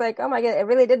 right? It's like, oh my God, it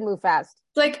really did move fast.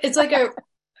 It's like a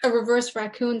reverse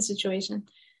raccoon situation.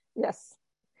 Yes.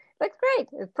 Looks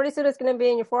great. Pretty soon it's going to be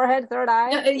in your forehead, third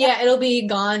eye. Yeah, it'll be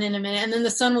gone in a minute. And then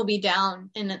the sun will be down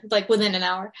within an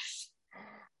hour.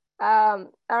 All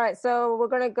right. So we're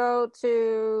going to go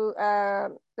to,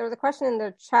 there was a question in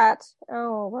the chat.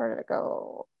 Oh, where did it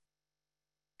go?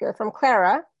 Good. From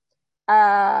Clara.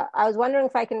 I was wondering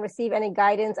if I can receive any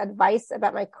guidance, advice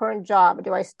about my current job.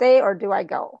 Do I stay or do I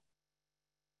go?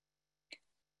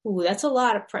 Ooh, that's a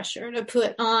lot of pressure to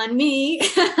put on me.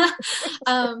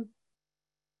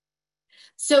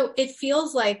 So it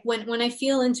feels like when I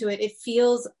feel into it,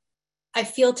 I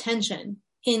feel tension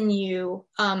in you,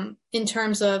 in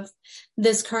terms of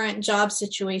this current job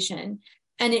situation.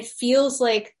 And it feels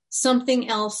like something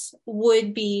else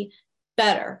would be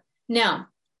better. Now,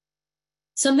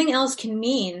 something else can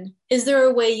mean, is there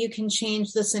a way you can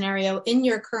change the scenario in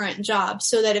your current job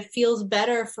so that it feels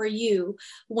better for you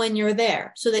when you're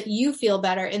there, so that you feel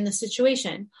better in the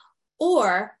situation?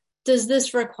 Or does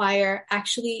this require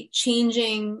actually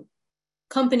changing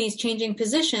companies, changing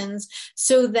positions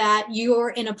so that you're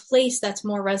in a place that's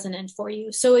more resonant for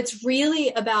you? So it's really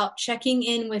about checking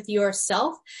in with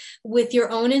yourself, with your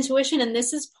own intuition. And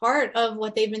this is part of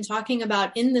what they've been talking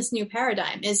about in this new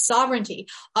paradigm is sovereignty,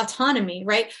 autonomy,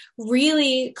 right?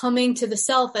 Really coming to the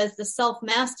self as the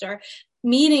self-master,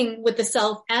 meeting with the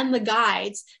self and the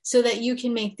guides so that you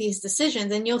can make these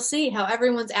decisions. And you'll see how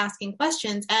everyone's asking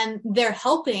questions and they're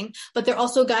helping, but they're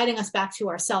also guiding us back to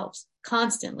ourselves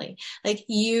constantly. Like,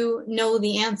 you know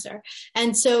the answer.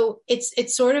 And so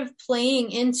it's sort of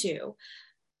playing into,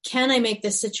 can I make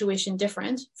this situation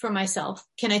different for myself?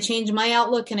 Can I change my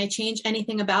outlook? Can I change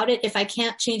anything about it? If I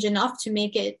can't change enough to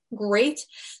make it great,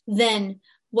 then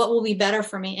what will be better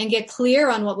for me? And get clear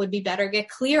on what would be better, get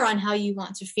clear on how you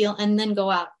want to feel, and then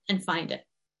go out and find it.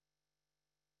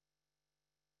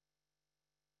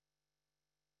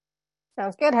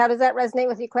 Sounds good. How does that resonate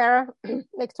with you, Clara?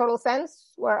 Makes total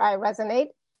sense where I resonate,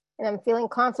 and I'm feeling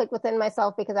conflict within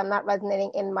myself because I'm not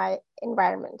resonating in my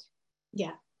environment.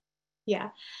 Yeah.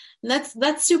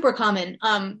 That's super common.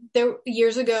 There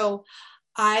years ago,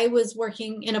 I was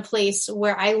working in a place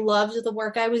where I loved the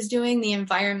work I was doing. The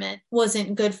environment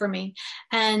wasn't good for me.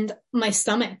 And my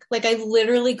stomach, I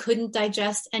literally couldn't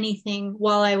digest anything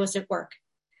while I was at work.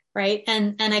 Right.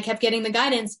 And I kept getting the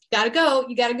guidance, you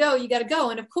gotta go.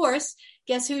 And of course,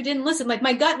 guess who didn't listen? Like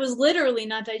my gut was literally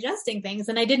not digesting things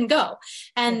and I didn't go.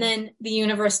 And then the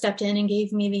universe stepped in and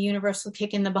gave me the universal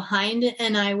kick in the behind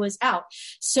and I was out.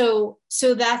 So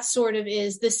that sort of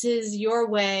this is your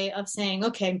way of saying,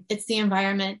 okay, it's the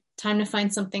environment, time to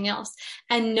find something else,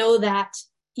 and know that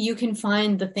you can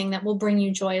find the thing that will bring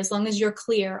you joy as long as you're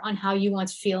clear on how you want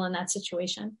to feel in that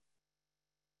situation.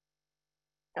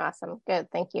 Awesome. Good.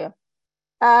 Thank you.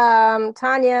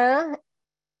 Tanya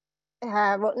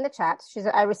wrote in the chat. She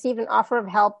said, I received an offer of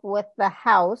help with the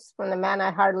house from the man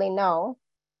I hardly know.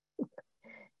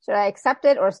 Should I accept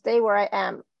it or stay where I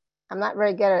am? I'm not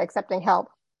very good at accepting help.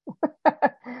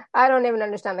 I don't even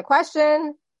understand the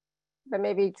question, but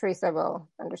maybe Theresa will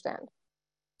understand.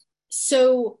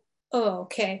 So,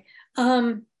 okay.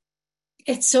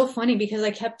 It's so funny because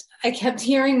I kept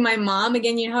hearing my mom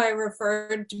again. You know how I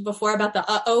referred to before about the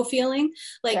uh-oh feeling?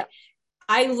 Like, yeah.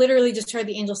 I literally just heard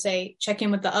the angel say, check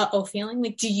in with the uh-oh feeling.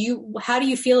 Like, how do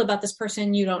you feel about this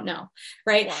person you don't know?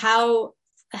 Right? Yeah.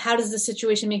 How does the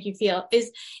situation make you feel?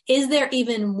 Is there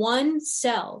even one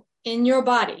cell in your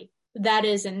body that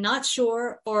is a not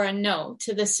sure or a no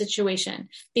to this situation?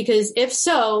 Because if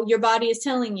so, your body is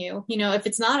telling you, if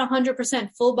it's not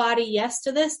 100% full body yes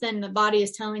to this, then the body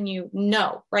is telling you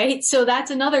no, right? So that's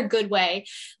another good way.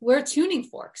 We're tuning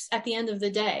forks at the end of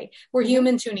the day. We're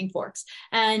human tuning forks,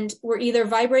 and we're either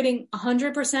vibrating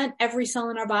 100%, every cell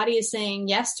in our body is saying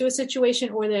yes to a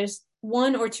situation, or there's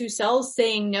one or two cells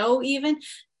saying no even.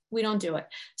 We don't do it.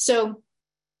 So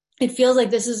it feels like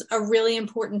this is a really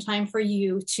important time for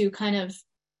you to kind of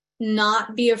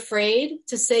not be afraid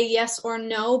to say yes or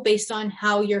no based on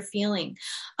how you're feeling.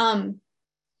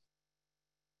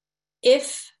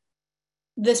 If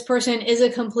this person is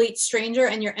a complete stranger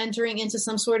and you're entering into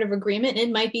some sort of agreement, it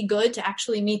might be good to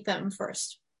actually meet them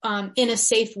first, in a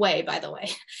safe way, by the way,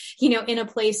 in a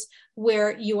place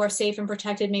where you are safe and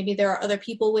protected. Maybe there are other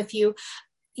people with you.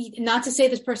 Not to say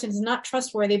this person is not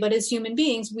trustworthy, but as human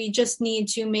beings, we just need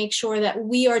to make sure that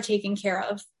we are taken care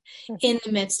of in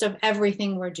the midst of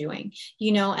everything we're doing,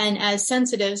 and as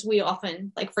sensitives, we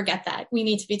often forget that we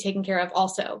need to be taken care of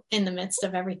also in the midst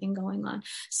of everything going on.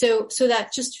 So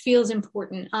that just feels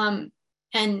important.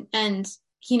 And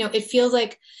it feels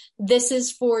like this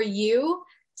is for you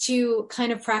to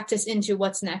kind of practice into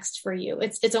what's next for you.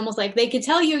 It's almost like they could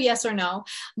tell you yes or no,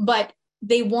 but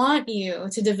they want you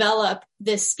to develop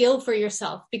this skill for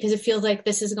yourself because it feels like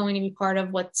this is going to be part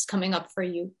of what's coming up for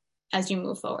you as you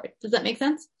move forward. Does that make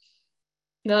sense?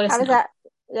 How does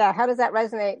that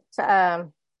resonate,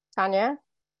 Tanya?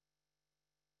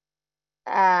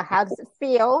 How does it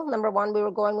feel? Number one, we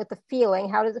were going with the feeling.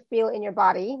 How does it feel in your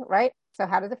body, right? So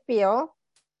how does it feel?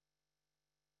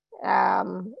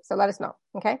 So let us know,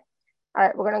 okay? All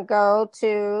right, we're going to go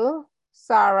to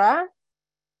Sarah.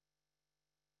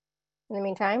 In the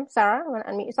meantime, Sarah, you want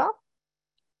to unmute yourself?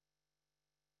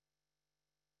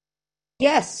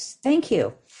 Yes, thank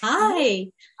you. Hi.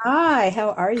 Hi,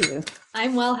 how are you?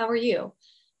 I'm well. How are you?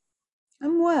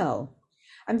 I'm well.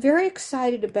 I'm very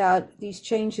excited about these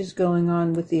changes going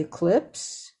on with the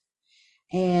eclipse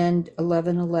and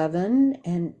 11/11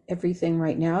 and everything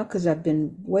right now, because I've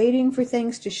been waiting for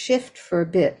things to shift for a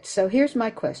bit. So here's my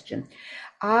question.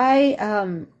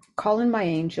 I call in my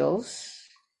angels.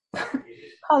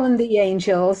 Calling the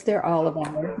angels, they're all of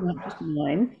ours, not just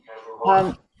mine,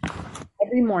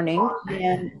 every morning.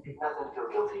 And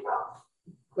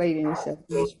waiting a second,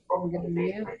 I'm going to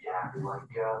mute.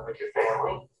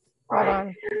 Hold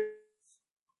on.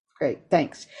 Great,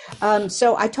 thanks.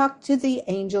 So I talk to the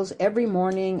angels every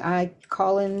morning. I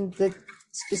call in the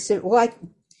specific, I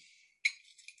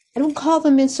don't call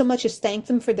them in so much as thank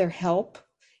them for their help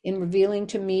in revealing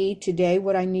to me today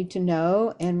what I need to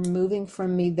know and removing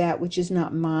from me that which is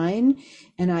not mine.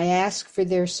 And I ask for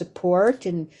their support,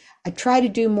 and I try to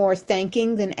do more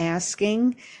thanking than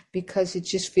asking because it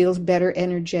just feels better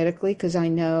energetically, because I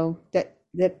know that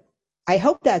I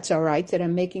hope that's all right, that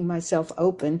I'm making myself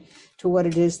open to what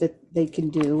it is that they can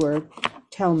do or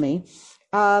tell me.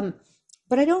 But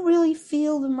I don't really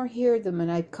feel them or hear them.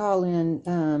 And I call in,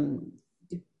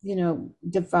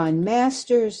 divine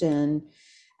masters, and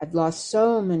I've lost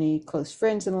so many close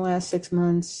friends in the last 6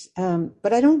 months,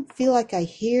 but I don't feel like I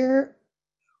hear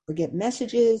or get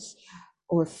messages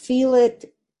or feel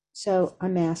it. So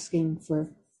I'm asking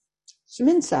for some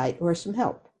insight or some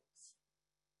help.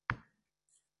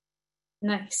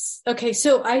 Nice. Okay,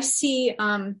 so I see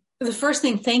the first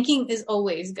thing, thanking is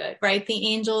always good, right? The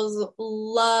angels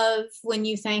love when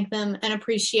you thank them and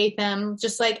appreciate them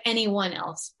just like anyone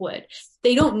else would.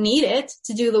 They don't need it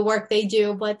to do the work they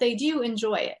do, but they do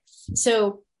enjoy it.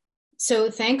 So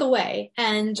thank away.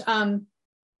 And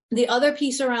the other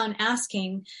piece around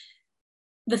asking,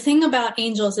 the thing about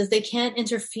angels is they can't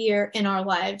interfere in our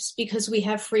lives because we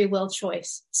have free will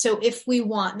choice. So if we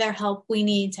want their help, we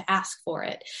need to ask for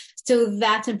it. So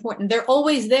that's important. They're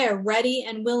always there, ready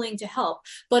and willing to help.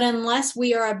 But unless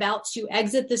we are about to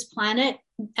exit this planet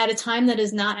at a time that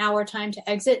is not our time to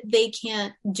exit, they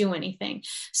can't do anything.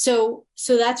 So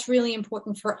that's really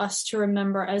important for us to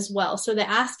remember as well. So the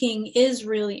asking is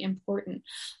really important.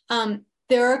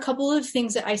 There are a couple of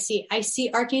things that I see. I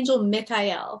see Archangel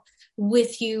Michael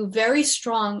with you very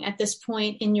strong at this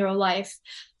point in your life.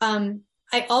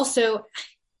 I also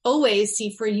always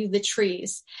see for you the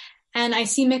trees, and I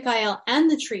see Michael and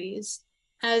the trees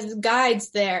as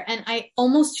guides there. And I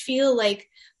almost feel like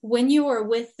when you are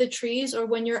with the trees or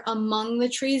when you're among the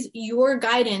trees, your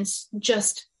guidance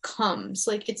just comes.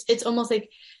 Like it's almost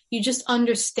like you just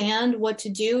understand what to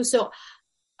do. So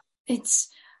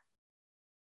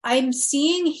I'm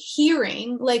seeing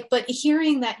hearing, but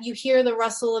hearing that you hear the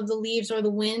rustle of the leaves or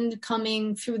the wind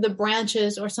coming through the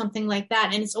branches or something like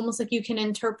that. And it's almost like you can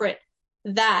interpret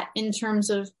that in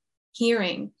terms of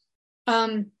hearing.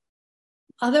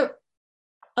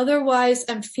 Otherwise,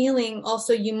 I'm feeling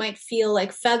also you might feel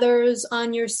like feathers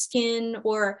on your skin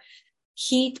or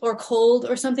heat or cold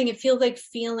or something. It feels like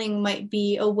feeling might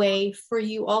be a way for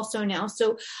you also now.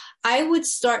 So I would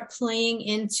start playing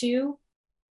into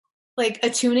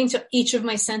attuning to each of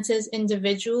my senses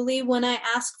individually when I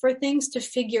ask for things to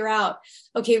figure out,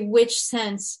 okay, which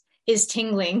sense is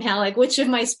tingling now, which of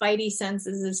my spidey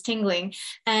senses is tingling,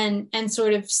 and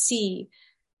sort of see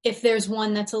if there's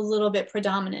one that's a little bit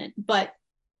predominant. But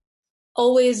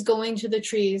always going to the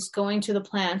trees, going to the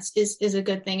plants is a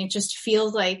good thing. It just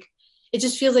feels like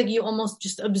you almost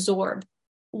just absorb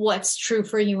what's true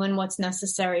for you and what's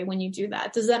necessary when you do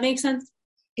that. Does that make sense?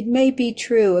 It may be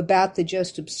true about the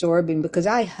just absorbing, because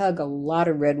I hug a lot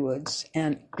of redwoods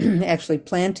and actually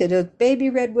planted a baby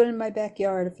redwood in my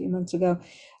backyard a few months ago.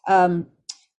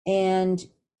 And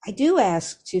I do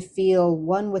ask to feel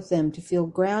one with them, to feel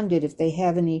grounded if they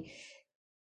have anything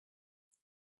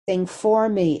for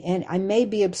me. And I may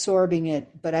be absorbing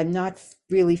it, but I'm not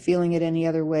really feeling it any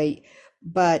other way.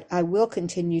 But I will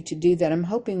continue to do that. I'm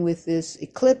hoping with this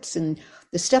eclipse and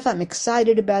the stuff I'm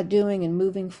excited about doing and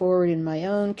moving forward in my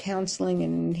own counseling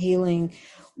and healing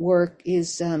work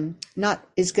is going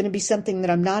to be something that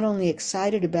I'm not only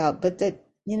excited about, but that,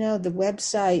 the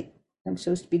website I'm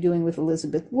supposed to be doing with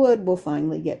Elizabeth Wood will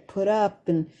finally get put up.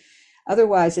 And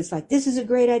otherwise it's like, this is a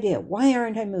great idea. Why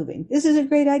aren't I moving? This is a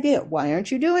great idea. Why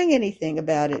aren't you doing anything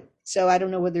about it? So I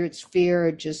don't know whether it's fear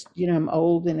or just, I'm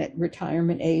old and at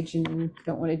retirement age and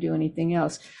don't want to do anything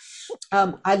else.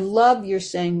 I love your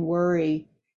saying worry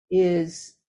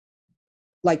is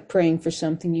like praying for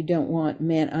something you don't want.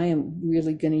 Man, I am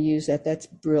really going to use that. That's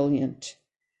brilliant.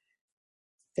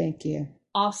 Thank you.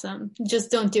 Awesome.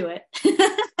 Just don't do it.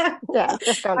 Yeah,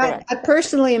 just don't do it. I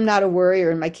personally am not a worrier,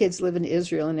 and my kids live in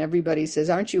Israel, and everybody says,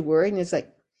 aren't you worried? And it's like,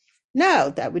 no,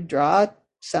 that would draw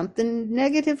something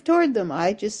negative toward them.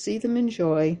 I just see them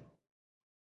enjoy.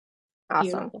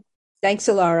 Awesome. Thanks,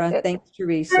 Alara. Good. Thanks,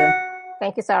 Theresa.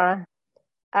 Thank you, Sarah.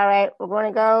 All right, we're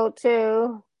going to go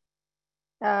to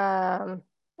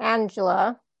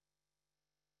Angela.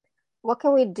 What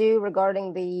can we do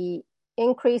regarding the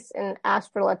increase in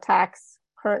astral attacks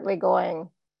currently going?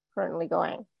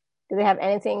 Do they have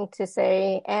anything to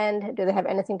say? And do they have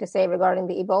anything to say regarding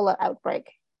the Ebola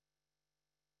outbreak?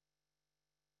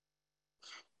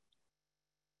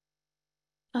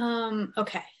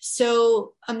 Okay,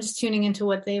 so I'm just tuning into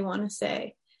what they want to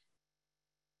say.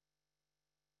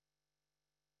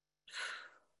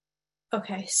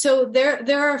 Okay, so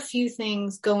there are a few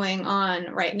things going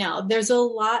on right now. There's a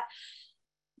lot.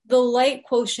 The light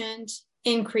quotient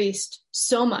increased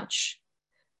so much,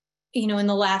 in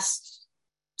the last,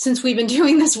 since we've been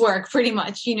doing this work, pretty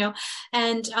much,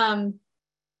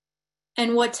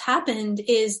 and what's happened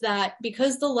is that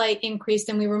because the light increased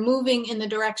and we were moving in the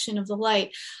direction of the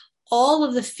light, all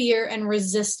of the fear and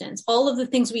resistance, all of the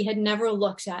things we had never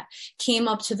looked at came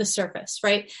up to the surface,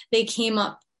 right? They came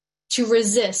up to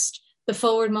resist the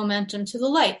forward momentum to the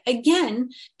light.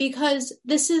 Again, because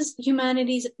this is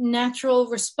humanity's natural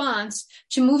response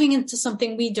to moving into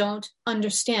something we don't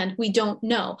understand, we don't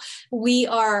know. We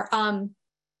are,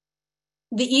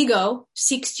 the ego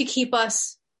seeks to keep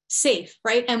us safe,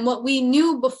 right? And what we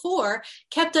knew before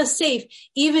kept us safe,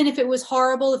 even if it was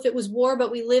horrible, if it was war,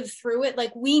 but we lived through it.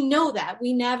 We know that.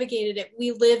 We navigated it.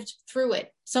 We lived through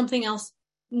it. Something else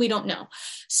we don't know.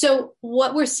 So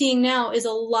what we're seeing now is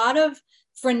a lot of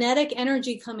frenetic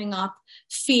energy coming up,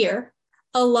 fear,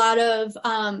 a lot of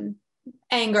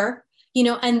anger,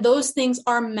 and those things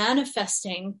are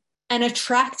manifesting and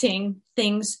attracting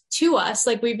things to us,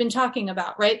 like we've been talking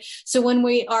about, right? So when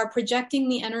we are projecting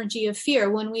the energy of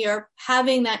fear, when we are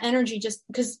having that energy, just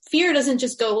because fear doesn't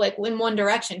just go like in one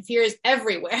direction, fear is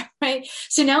everywhere, right?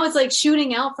 So now it's like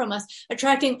shooting out from us,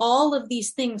 attracting all of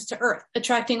these things to earth,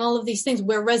 attracting all of these things.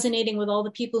 We're resonating with all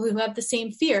the people who have the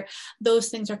same fear. Those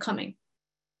things are coming.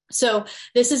 So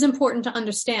this is important to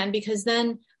understand, because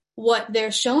then what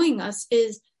they're showing us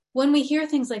is, when we hear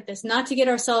things like this, not to get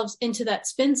ourselves into that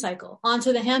spin cycle,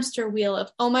 onto the hamster wheel of,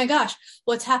 oh my gosh,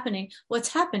 what's happening,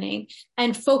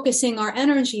 and focusing our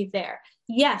energy there.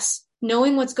 Yes,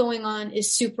 knowing what's going on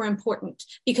is super important,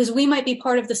 because we might be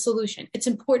part of the solution. It's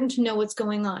important to know what's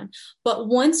going on. But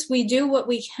once we do what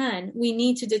we can, we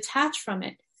need to detach from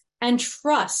it and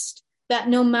trust that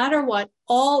no matter what,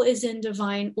 all is in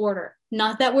divine order.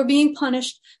 Not that we're being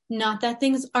punished, not that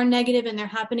things are negative and they're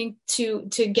happening to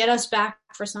get us back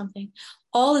for something.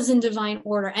 All is in divine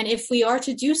order. And if we are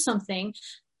to do something,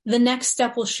 the next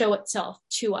step will show itself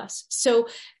to us. So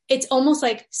it's almost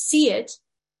like, see it,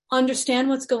 understand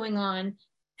what's going on,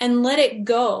 and let it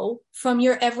go from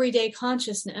your everyday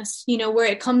consciousness, where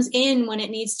it comes in when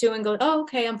it needs to and go, oh,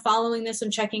 okay, I'm following this,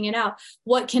 I'm checking it out.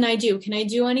 What can I do? Can I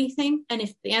do anything? And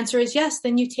if the answer is yes,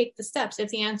 then you take the steps. If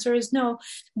the answer is no,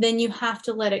 then you have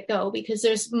to let it go, because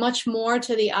there's much more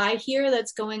to the eye here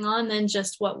that's going on than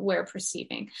just what we're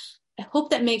perceiving. I hope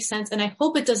that makes sense. And I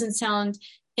hope it doesn't sound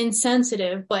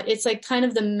insensitive, but it's like kind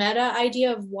of the meta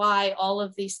idea of why all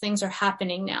of these things are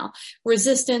happening now.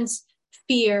 Resistance,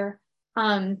 fear,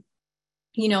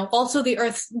 also the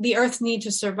earth's need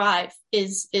to survive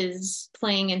is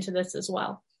playing into this as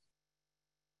well.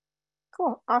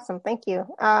 Cool. Awesome. Thank you.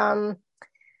 So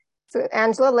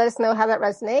Angela, let us know how that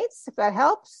resonates, if that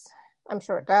helps. I'm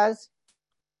sure it does.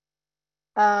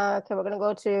 Okay, we're going to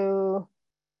go to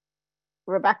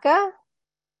Rebecca.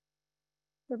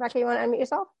 Rebecca, you want to unmute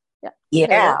yourself?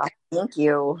 Yeah. Thank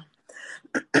you.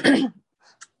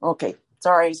 Okay.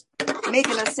 Sorry.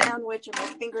 Making a sandwich and my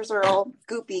fingers are all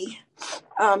goopy.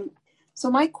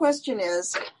 So my question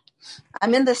is,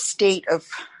 I'm in this state of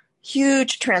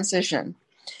huge transition.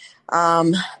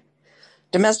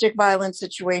 Domestic violence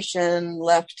situation,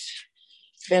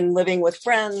 been living with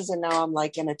friends, and now I'm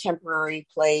like in a temporary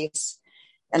place.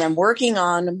 And I'm working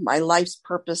on my life's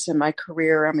purpose in my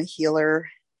career. I'm a healer.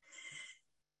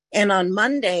 And on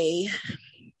Monday,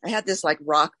 I had this like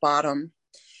rock bottom.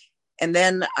 And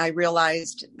then I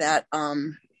realized that I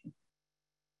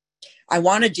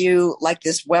want to do like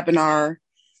this webinar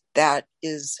that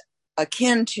is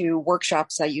akin to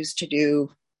workshops I used to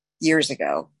do years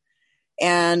ago.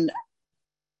 And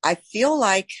I feel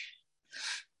like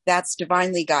that's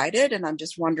divinely guided. And I'm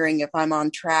just wondering if I'm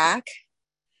on track.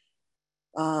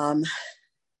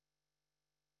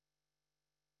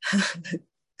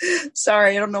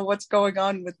 Sorry, I don't know what's going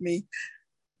on with me.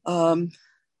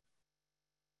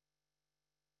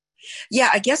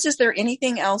 I guess, is there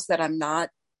anything else that I'm not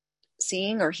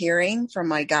seeing or hearing from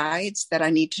my guides that I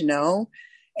need to know?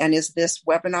 And is this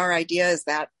webinar idea, is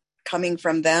that coming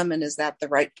from them? And is that the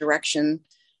right direction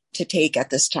to take at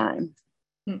this time?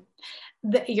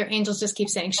 Your angels just keep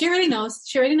saying, she already knows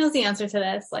the answer to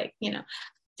this.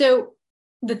 So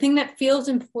the thing that feels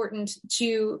important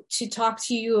to talk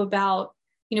to you about,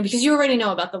 because you already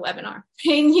know about the webinar,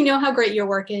 and you know how great your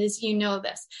work is,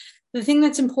 this. The thing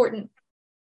that's important,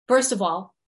 first of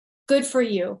all, good for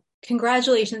you.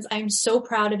 Congratulations. I'm so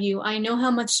proud of you. I know how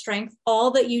much strength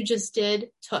all that you just did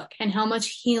took, and how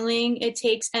much healing it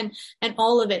takes, and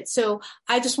all of it. So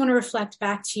I just want to reflect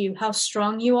back to you how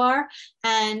strong you are,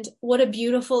 and what a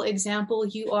beautiful example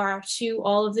you are to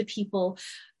all of the people,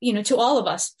 to all of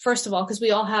us, first of all, because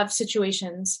we all have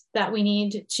situations that we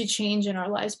need to change in our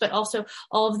lives, but also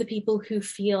all of the people who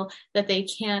feel that they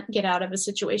can't get out of a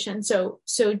situation. So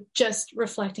just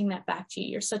reflecting that back to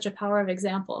you, you're such a power of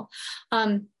example.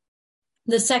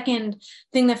 The second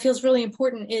thing that feels really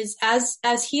important is, as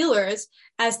healers,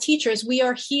 as teachers, we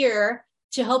are here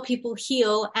to help people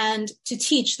heal and to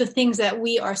teach the things that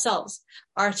we ourselves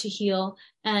are to heal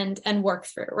and work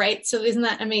through, right? So isn't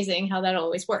that amazing how that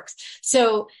always works?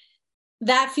 So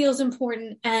that feels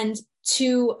important. And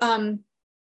to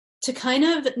kind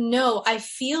of know, I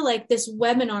feel like this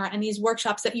webinar and these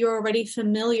workshops that you're already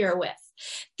familiar with,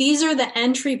 these are the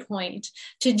entry point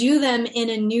to do them in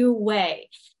a new way.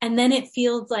 And then it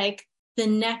feels like the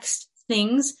next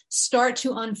things start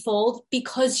to unfold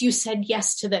because you said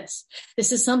yes to this.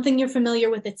 This is something you're familiar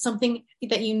with. It's something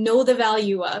that you know the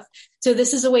value of. So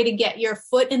this is a way to get your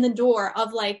foot in the door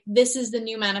of like, this is the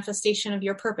new manifestation of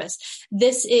your purpose.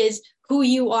 This is who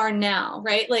you are now,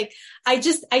 right? Like, I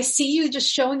see you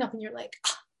just showing up and you're like,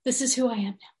 oh, this is who I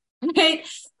am now, right?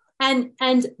 And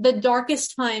the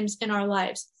darkest times in our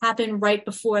lives happen right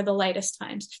before the lightest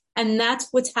times. And that's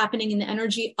what's happening in the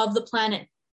energy of the planet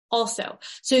also.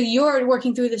 So you're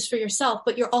working through this for yourself,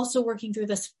 but you're also working through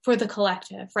this for the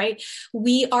collective, right?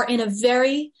 We are in a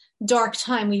very dark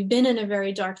time. We've been in a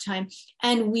very dark time,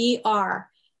 and we are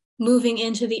moving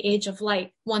into the age of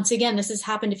light. Once again, this has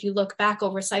happened. If you look back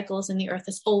over cycles in the earth,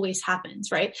 this always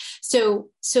happens, right? So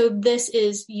this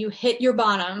is, you hit your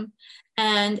bottom,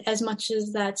 and as much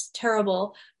as that's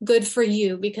terrible, good for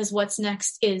you, because what's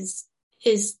next is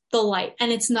the light.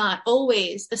 And it's not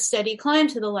always a steady climb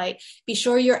to the light. Be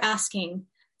sure you're asking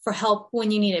for help when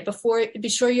you need it. Be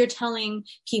sure you're telling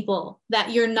people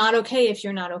that you're not okay if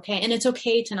you're not okay. And it's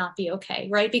okay to not be okay,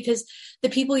 right? Because the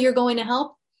people you're going to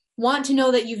help want to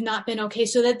know that you've not been okay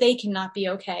so that they cannot be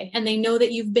okay. And they know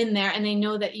that you've been there, and they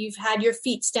know that you've had your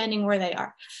feet standing where they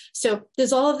are. So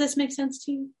does all of this make sense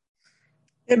to you?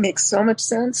 It makes so much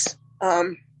sense.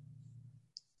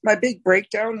 My big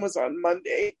breakdown was on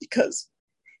Monday because,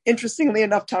 interestingly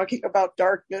enough, talking about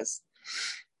darkness,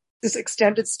 this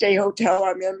extended stay hotel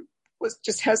I'm in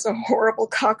has a horrible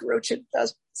cockroach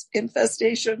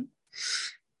infestation.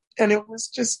 And it was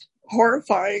just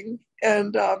horrifying.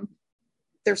 And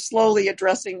they're slowly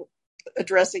addressing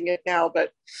it now,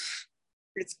 but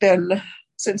it's been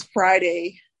since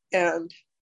Friday, and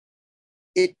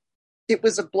it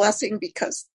was a blessing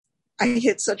because I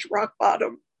hit such rock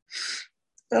bottom.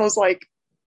 I was like,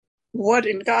 what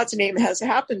in God's name has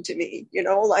happened to me?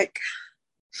 Like,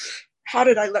 how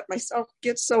did I let myself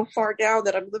get so far down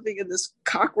that I'm living in this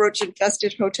cockroach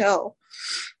infested hotel?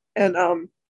 And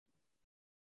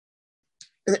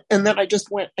then I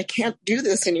just went, I can't do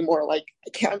this anymore. Like, I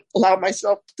can't allow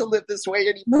myself to live this way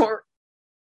anymore.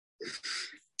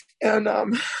 And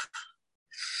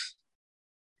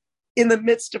in the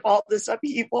midst of all this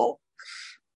upheaval,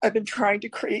 I've been trying to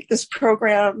create this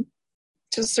program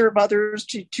to serve others,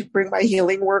 to bring my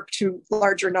healing work to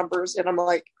larger numbers. And I'm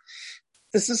like,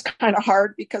 this is kind of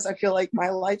hard because I feel like my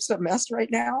life's a mess right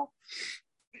now.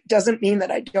 It doesn't mean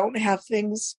that I don't have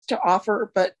things to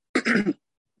offer, but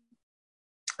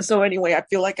so anyway, I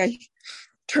feel like I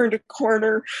turned a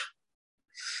corner,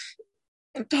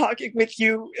 and talking with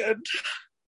you and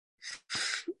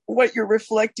what you're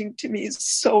reflecting to me is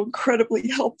so incredibly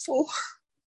helpful.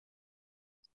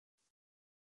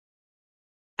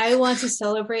 I want to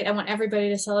celebrate. I want everybody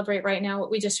to celebrate right now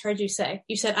what we just heard you say.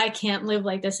 You said, I can't live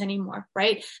like this anymore,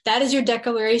 right? That is your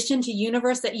declaration to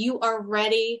universe that you are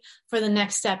ready for the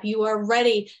next step. You are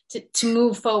ready to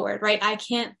move forward, right? I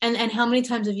can't. And how many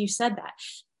times have you said that?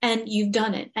 And you've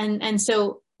done it. And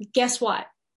so guess what?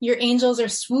 Your angels are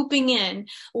swooping in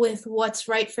with what's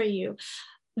right for you.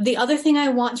 The other thing I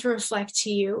want to reflect to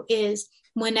you is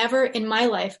whenever in my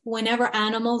life, whenever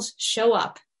animals show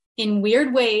up in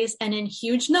weird ways and in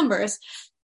huge numbers,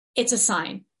 it's a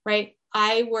sign, right?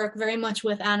 I work very much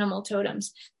with animal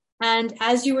totems. And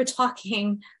as you were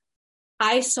talking,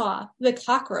 I saw the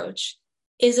cockroach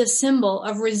is a symbol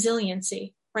of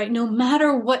resiliency, right? No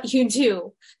matter what you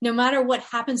do, no matter what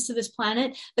happens to this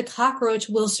planet, the cockroach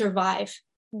will survive.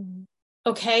 Mm-hmm.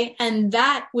 Okay. And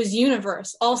that was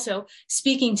universe also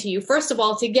speaking to you, first of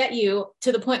all, to get you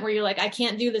to the point where you're like, I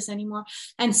can't do this anymore.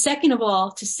 And second of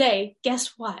all, to say,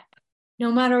 guess what?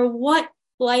 No matter what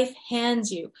life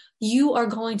hands you, you are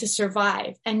going to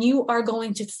survive and you are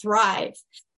going to thrive.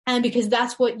 And because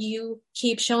that's what you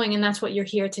keep showing, and that's what you're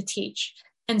here to teach.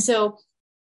 And so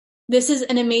this is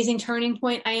an amazing turning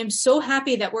point. I am so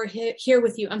happy that we're here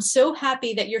with you. I'm so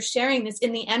happy that you're sharing this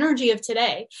in the energy of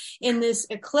today, in this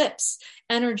eclipse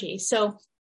energy. So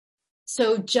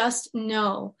just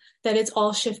know that it's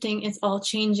all shifting, it's all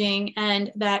changing,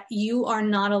 and that you are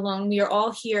not alone. We are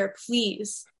all here.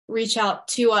 Please reach out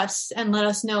to us and let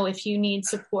us know if you need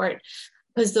support,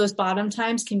 because those bottom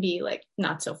times can be like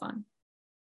not so fun.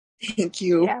 Thank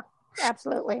you. Yeah,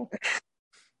 absolutely.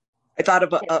 I thought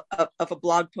of a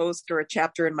blog post or a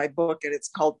chapter in my book, and it's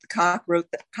called The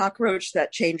Cockroach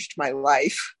That Changed My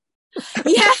Life.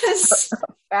 Yes.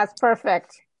 That's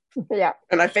perfect. Yeah.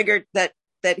 And I figured that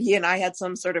he and I had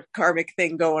some sort of karmic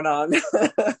thing going on.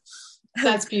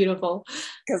 That's beautiful.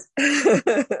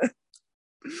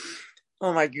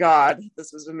 Oh my God,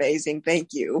 this was amazing.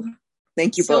 Thank you.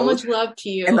 Thank you so both. Much love to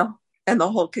you. And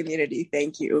the whole community.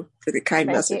 Thank you for the kind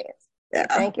message. Yeah.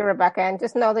 Thank you, Rebecca. And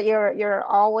just know that you're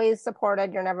always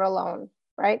supported. You're never alone,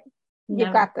 right? Never.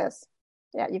 You've got this.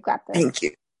 Yeah, you've got this. Thank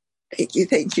you.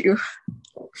 Thank you.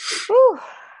 Whew.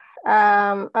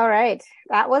 All right.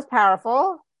 That was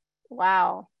powerful.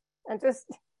 Wow. And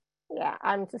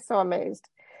I'm just so amazed.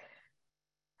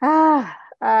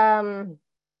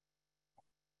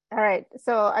 All right.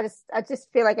 So I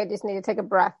just feel like I just need to take a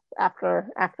breath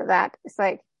after that. It's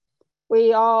like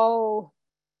we all,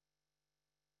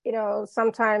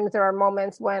 sometimes there are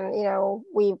moments when,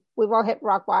 we've all hit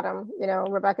rock bottom.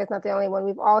 Rebecca's not the only one.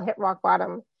 We've all hit rock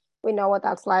bottom. We know what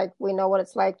that's like. We know what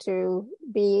it's like to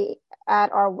be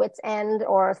at our wit's end,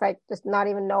 or it's like just not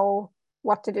even know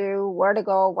what to do, where to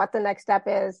go, what the next step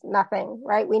is, nothing,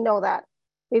 right? We know that.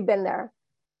 We've been there.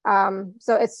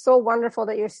 So it's so wonderful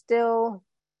that you're still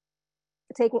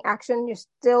taking action. You're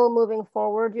still moving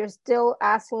forward. You're still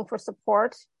asking for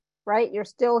support, right? You're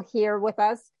still here with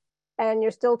us, and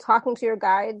you're still talking to your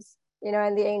guides,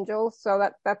 and the angels. So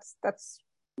that's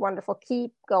wonderful.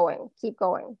 Keep going.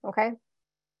 Okay.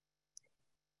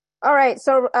 All right.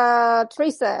 So,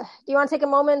 Theresa, do you want to take a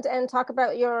moment and talk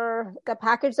about the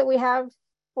package that we have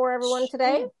for everyone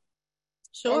today?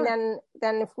 Sure. And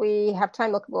then if we have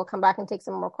time, we'll come back and take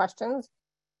some more questions.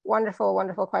 Wonderful,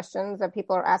 wonderful questions that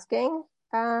people are asking.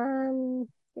 Give me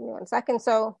 1 second.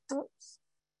 So, oops.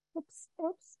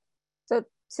 So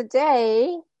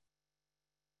today,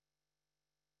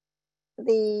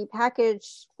 the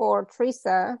package for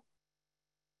Theresa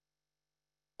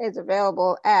is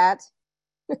available at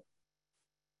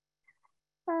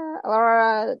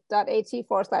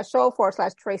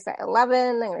alara.at/show/Theresa11.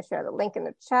 I'm going to share the link in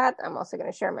the chat. I'm also going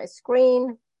to share my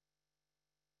screen.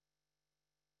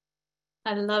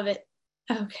 I love it.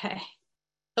 Okay.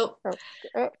 Oh.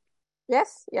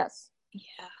 Yes. Yeah.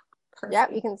 Perfect. Yeah,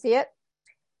 you can see it.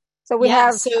 So we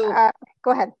have,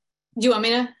 go ahead. Do you want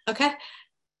me to? Okay.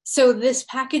 So this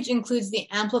package includes the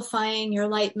Amplifying Your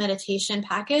Light meditation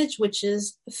package, which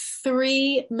is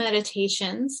 3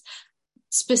 meditations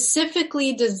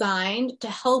specifically designed to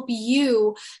help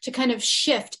you to kind of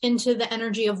shift into the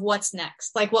energy of what's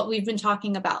next, like what we've been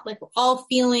talking about. Like we're all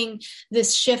feeling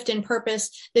this shift in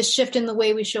purpose, this shift in the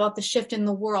way we show up, the shift in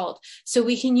the world. So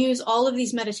we can use all of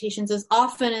these meditations as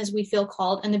often as we feel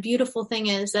called. And the beautiful thing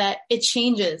is that it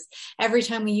changes every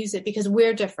time we use it because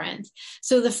we're different.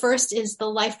 So the first is the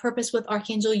Life Purpose with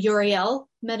Archangel Uriel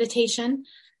meditation.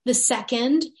 The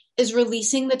second is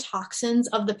releasing the toxins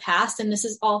of the past, and this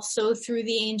is also through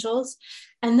the angels.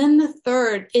 And then the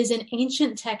third is an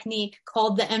ancient technique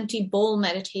called the empty bowl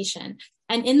meditation.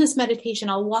 And in this meditation,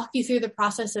 I'll walk you through the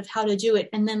process of how to do it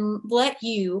and then let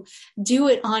you do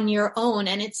it on your own.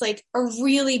 And it's like a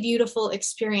really beautiful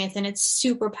experience, and it's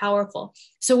super powerful.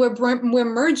 So we're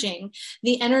merging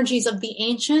the energies of the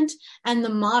ancient and the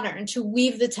modern to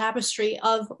weave the tapestry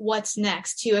of what's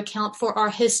next, to account for our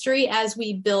history as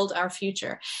we build our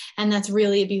future. And that's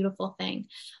really a beautiful thing.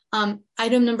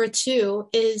 Item number 2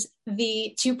 is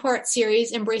the 2-part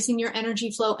series, Embracing Your Energy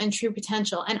Flow and True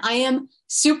Potential. And I am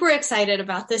super excited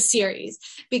about this series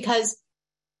because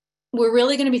we're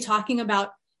really going to be talking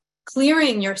about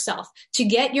clearing yourself, to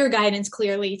get your guidance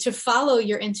clearly, to follow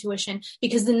your intuition.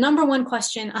 Because the number one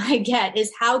question I get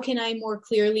is, how can I more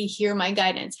clearly hear my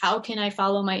guidance? How can I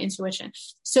follow my intuition?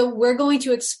 So we're going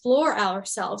to explore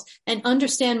ourselves and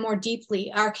understand more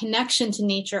deeply our connection to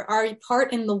nature, our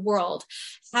part in the world,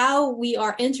 how we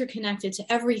are interconnected to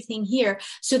everything here,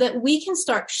 so that we can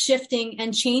start shifting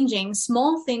and changing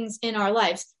small things in our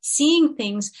lives, seeing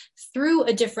things through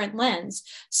a different lens,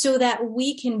 so that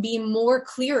we can be more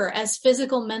clearer as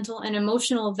physical, mental, and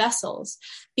emotional vessels,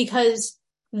 because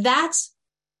that's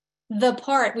the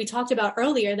part we talked about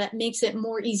earlier that makes it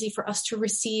more easy for us to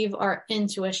receive our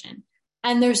intuition.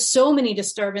 And there's so many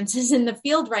disturbances in the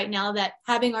field right now that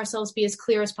having ourselves be as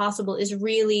clear as possible is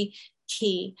really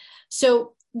key.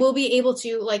 So we'll be able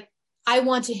to, I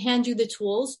want to hand you the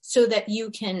tools so that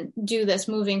you can do this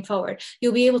moving forward.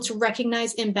 You'll be able to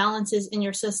recognize imbalances in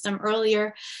your system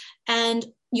earlier, and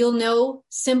you'll know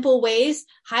simple ways,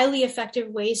 highly effective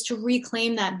ways to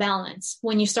reclaim that balance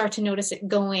when you start to notice it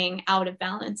going out of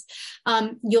balance.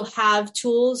 You'll have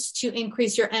tools to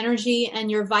increase your energy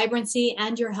and your vibrancy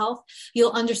and your health.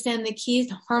 You'll understand the keys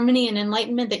to harmony and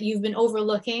enlightenment that you've been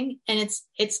overlooking, and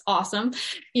it's awesome.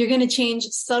 You're going to change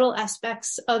subtle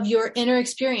aspects of your inner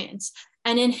experience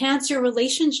and enhance your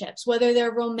relationships, whether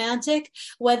they're romantic,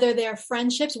 whether they're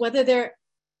friendships, whether they're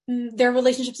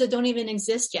relationships that don't even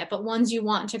exist yet, but ones you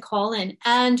want to call in.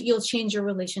 And you'll change your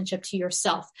relationship to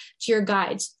yourself, to your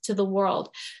guides, to the world.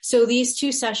 So these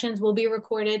 2 sessions will be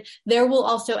recorded. There will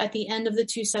also, at the end of the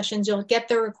 2 sessions, you'll get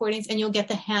the recordings and you'll get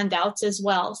the handouts as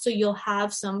well. So you'll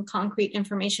have some concrete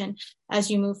information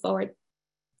as you move forward.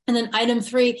 And then item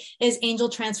 3 is Angel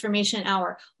Transformation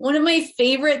Hour. One of my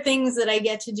favorite things that I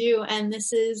get to do, and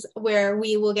this is where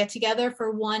we will get together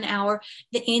for 1 hour.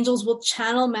 The angels will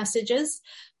channel messages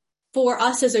for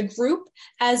us as a group,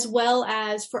 as well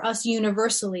as for us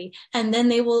universally. And then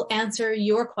they will answer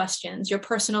your questions, your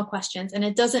personal questions. And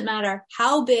it doesn't matter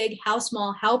how big, how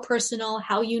small, how personal,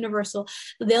 how universal,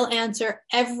 they'll answer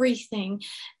everything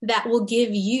that will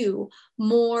give you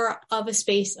more of a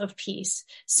space of peace.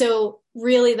 So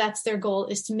really that's their goal,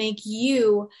 is to make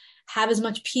you have as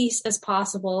much peace as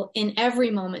possible in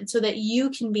every moment so that you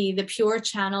can be the pure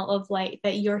channel of light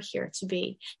that you're here to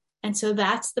be. And so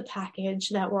that's the package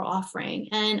that we're offering.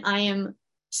 And I am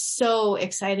so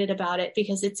excited about it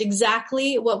because it's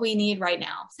exactly what we need right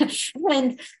now.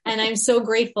 and I'm so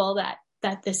grateful that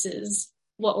this is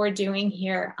what we're doing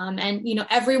here. And, you know,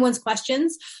 everyone's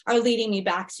questions are leading me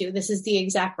back to, this is the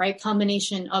exact right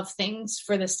combination of things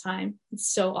for this time. It's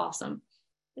so awesome.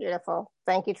 Beautiful.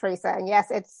 Thank you, Theresa. And yes,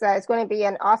 it's going to be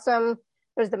an awesome,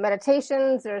 there's the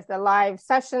meditations, there's the live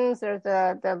sessions, there's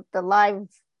the live,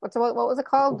 what was it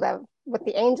called? With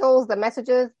the angels, the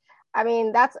messages. I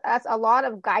mean, that's a lot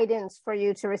of guidance for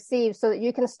you to receive so that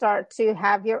you can start to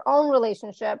have your own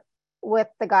relationship with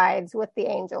the guides, with the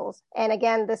angels. And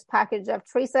again, this package of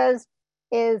Theresa's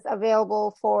is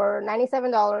available for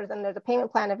 $97, and there's a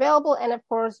payment plan available. And of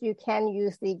course, you can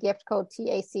use the gift code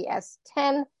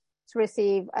TACS10 to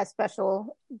receive a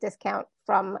special discount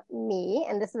from me.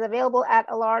 And this is available at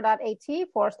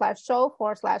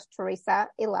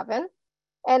alara.at/show/Theresa11.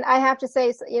 And I have to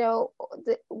say, you know,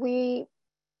 we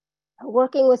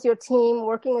working with your team,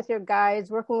 working with your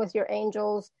guides, working with your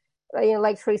angels, you know,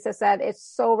 like Theresa said, it's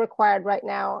so required right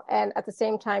now. And at the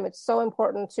same time, it's so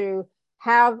important to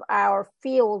have our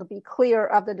field be clear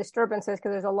of the disturbances,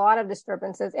 because there's a lot of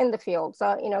disturbances in the field.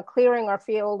 So, you know, clearing our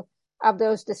field of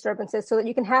those disturbances so that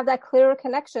you can have that clearer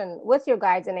connection with your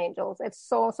guides and angels. It's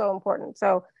so, so important.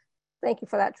 So thank you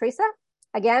for that, Theresa.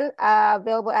 Again,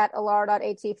 available at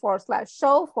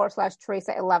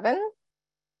alara.at/show/Theresa11.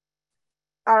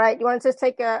 All right. You want to just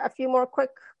take a few more quick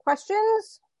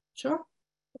questions? Sure.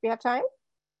 If you have time.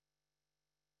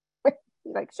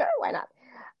 Like, sure, why not?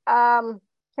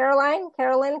 Caroline.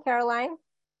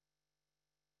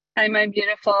 Hi, my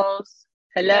beautifuls.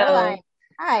 Hello. Caroline.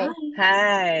 Hi.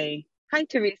 Hi. Hi,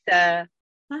 Theresa.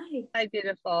 Hi. Hi,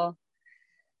 beautiful.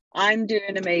 I'm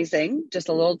doing amazing. Just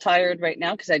a little tired right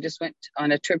now because I just went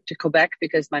on a trip to Quebec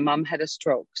because my mom had a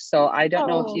stroke. So I don't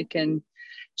know if you can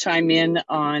chime in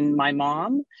on my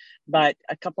mom, but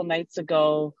a couple nights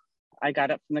ago, I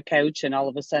got up from the couch and all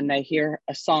of a sudden I hear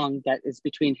a song that is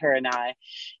between her and I.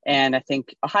 And I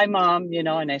think, oh, hi, Mom, you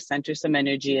know, and I sent her some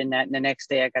energy and that. And the next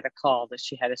day I got a call that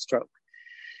she had a stroke.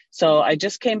 So I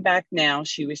just came back now.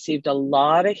 She received a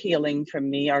lot of healing from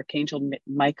me. Archangel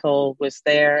Michael was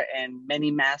there and many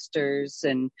masters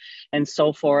and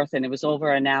so forth. And it was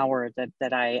over an hour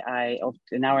that I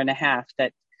an hour and a half,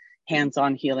 that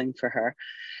hands-on healing for her.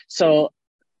 So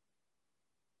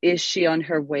is she on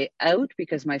her way out?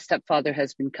 Because my stepfather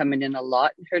has been coming in a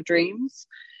lot in her dreams,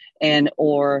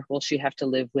 or will she have to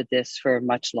live with this for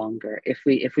much longer? If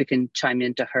we can chime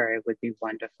into her, it would be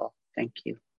wonderful. Thank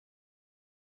you.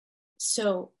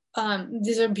 So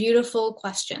these are beautiful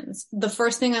questions. The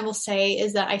first thing I will say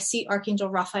is that I see Archangel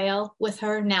Raphael with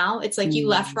her now. It's like you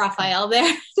left Raphael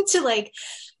there to like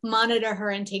monitor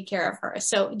her and take care of her.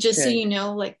 So just so you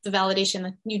know, like the validation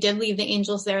that you did leave the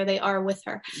angels there, they are with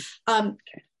her.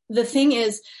 The thing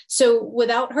is, so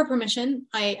without her permission,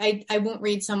 I won't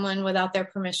read someone without their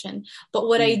permission. But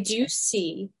what I do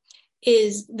see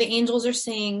is the angels are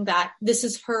saying that this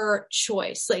is her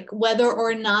choice. Like whether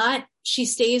or not she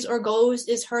stays or goes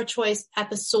is her choice at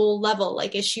the soul level.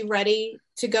 Like, is she ready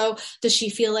to go? Does she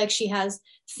feel like she has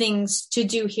things to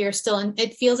do here still? And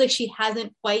it feels like she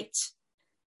hasn't quite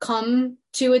come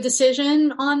to a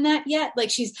decision on that yet.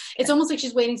 Like it's almost like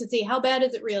she's waiting to see how bad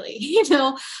is it really, you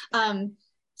know?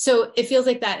 So it feels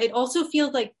like that. It also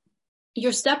feels like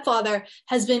your stepfather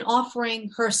has been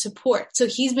offering her support. So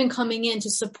he's been coming in to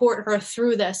support her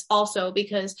through this also,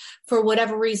 because for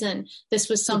whatever reason, this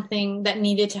was something that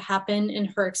needed to happen in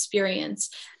her experience.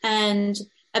 And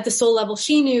at the soul level,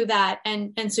 she knew that.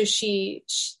 And so she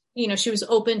was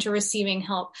open to receiving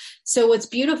help. So what's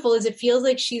beautiful is it feels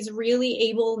like she's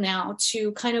really able now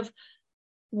to kind of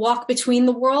walk between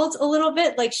the worlds a little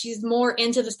bit. Like she's more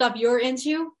into the stuff you're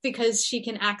into because she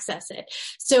can access it.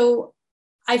 So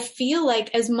I feel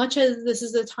like as much as this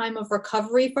is a time of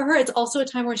recovery for her, it's also a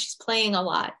time where she's playing a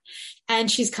lot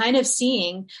and she's kind of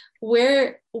seeing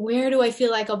where do I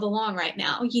feel like I belong right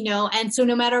now, you know? And so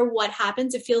no matter what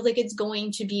happens, it feels like it's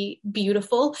going to be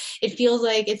beautiful. It feels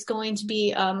like it's going to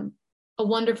be a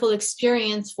wonderful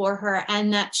experience for her,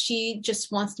 and that she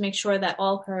just wants to make sure that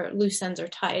all her loose ends are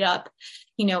tied up,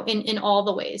 you know, in all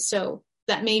the ways. So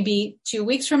That may be 2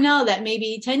 weeks from now, that may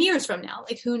be 10 years from now,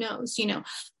 like who knows,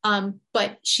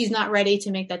 but she's not ready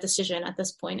to make that decision at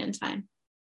this point in time.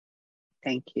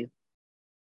 Thank you.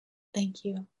 Thank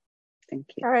you. Thank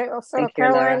you. All right. Well, so Thank you,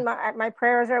 Caroline, Laura. my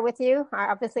prayers are with you.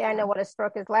 Obviously, I know what a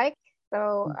stroke is like,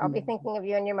 so I'll be thinking of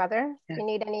you and your mother. Yeah. If you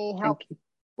need any help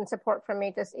and support from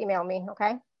me, just email me,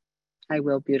 okay? I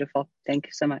will. Beautiful. Thank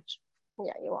you so much.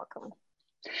 Yeah, you're welcome.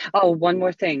 Oh, one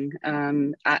more thing.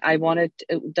 I wanted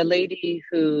the lady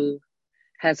who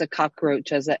has a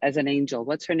cockroach as an angel.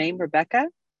 What's her name? Rebecca?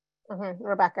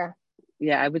 Rebecca.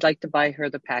 Yeah, I would like to buy her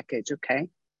the package. Okay.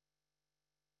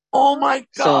 Oh my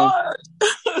God.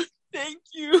 So, thank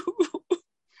you.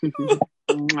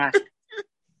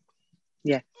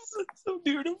 Yes. That's so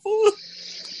beautiful.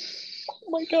 Oh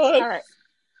my God. All right.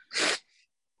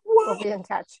 Wow. We'll be in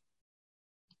touch.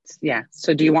 Yeah.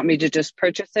 So do you want me to just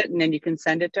purchase it and then you can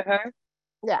send it to her?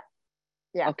 Yeah.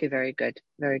 Yeah. Okay. Very good.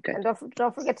 Very good. And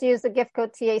don't forget to use the gift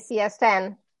code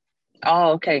TACS10.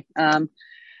 Oh, okay.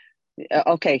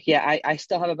 Okay. Yeah. I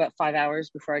still have about 5 hours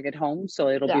before I get home. So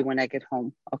it'll be when I get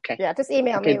home. Okay. Yeah. Just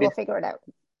email me. We'll figure it out.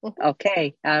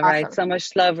 Okay. All right. So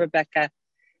much love, Rebecca.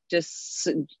 Just,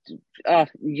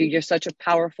 you're such a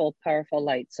powerful, powerful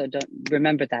light. So don't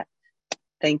remember that.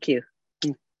 Thank you.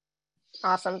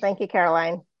 Awesome. Thank you,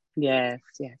 Caroline. Yes.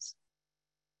 Yes.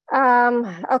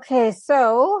 Okay.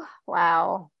 So,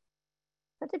 wow.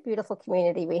 Such a beautiful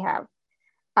community we have.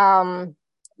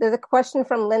 There's a question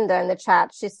from Linda in the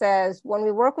chat. She says, when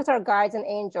we work with our guides and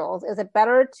angels, is it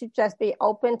better to just be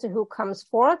open to who comes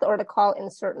forth or to call in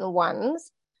certain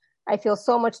ones? I feel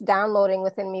so much downloading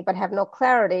within me, but have no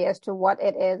clarity as to what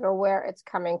it is or where it's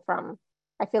coming from.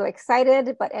 I feel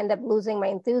excited, but end up losing my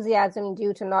enthusiasm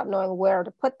due to not knowing where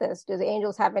to put this. Do the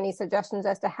angels have any suggestions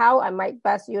as to how I might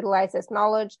best utilize this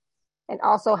knowledge, and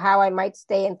also how I might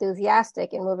stay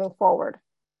enthusiastic in moving forward?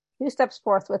 Who steps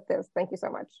forth with this? Thank you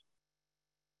so much.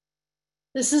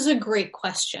 This is a great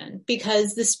question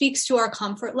because this speaks to our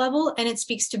comfort level and it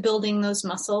speaks to building those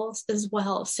muscles as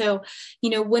well. So,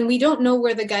 when we don't know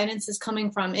where the guidance is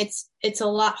coming from, it's a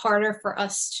lot harder for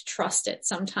us to trust it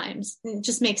sometimes. It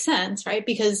just makes sense, right?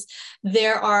 Because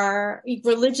there are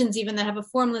religions even that have a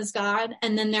formless God,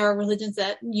 and then there are religions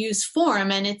that use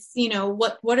form, and it's,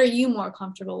 what are you more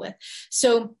comfortable with?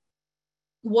 So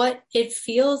what it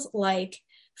feels like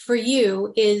for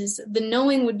you is the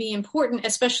knowing would be important,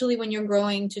 especially when you're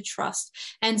growing to trust.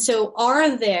 And so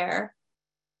are there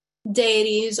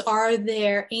deities, are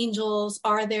there angels,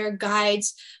 are there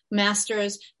guides,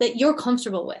 masters that you're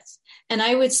comfortable with? And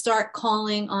I would start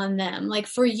calling on them. Like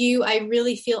for you, I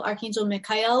really feel Archangel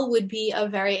Michael would be a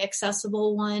very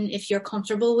accessible one if you're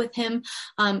comfortable with him.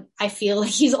 I feel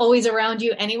like he's always around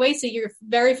you anyway, so you're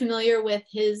very familiar with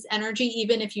his energy,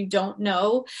 even if you don't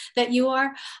know that you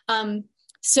are.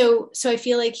 So I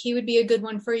feel like he would be a good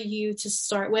one for you to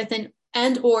start with,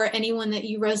 and or anyone that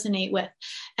you resonate with,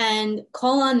 and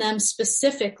call on them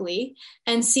specifically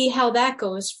and see how that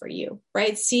goes for you,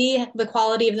 right? See the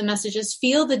quality of the messages,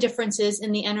 feel the differences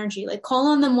in the energy, like call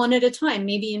on them one at a time.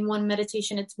 Maybe in one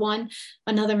meditation, it's one,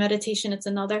 another meditation, it's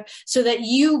another, so that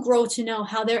you grow to know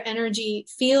how their energy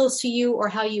feels to you or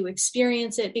how you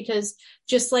experience it, because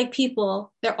just like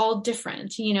people, they're all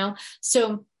different,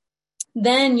 So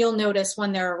then you'll notice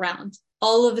when they're around.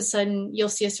 All of a sudden, you'll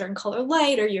see a certain color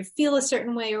light, or you feel a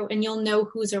certain way, and you'll know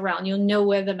who's around. You'll know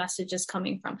where the message is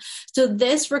coming from. So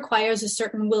this requires a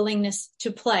certain willingness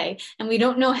to play. And we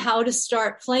don't know how to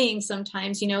start playing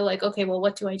sometimes, like, okay, well,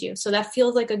 what do I do? So that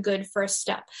feels like a good first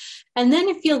step. And then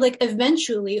it feels like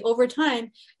eventually, over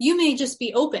time, you may just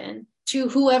be open to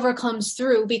whoever comes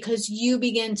through, because you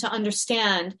begin to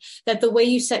understand that the way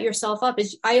you set yourself up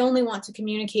is, I only want to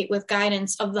communicate with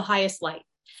guidance of the highest light.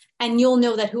 And you'll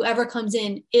know that whoever comes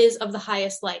in is of the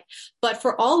highest light. But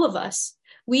for all of us,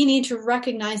 we need to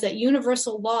recognize that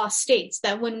universal law states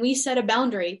that when we set a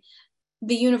boundary,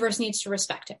 the universe needs to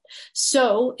respect it.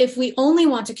 So if we only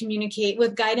want to communicate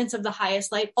with guidance of the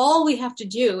highest light, all we have to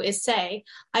do is say,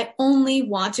 I only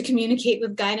want to communicate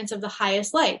with guidance of the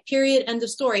highest light, period, end of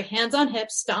story, hands on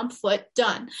hips, stomp foot,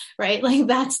 done, right? Like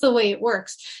that's the way it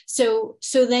works. So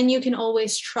then you can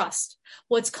always trust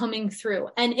what's coming through.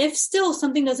 And if still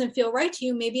something doesn't feel right to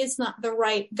you, maybe it's not the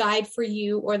right guide for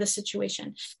you or the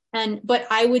situation. But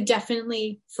I would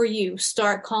definitely, for you,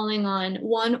 start calling on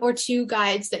one or two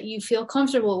guides that you feel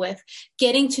comfortable with,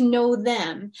 getting to know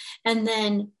them, and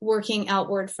then working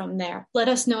outward from there. Let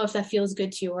us know if that feels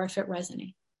good to you or if it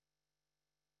resonates.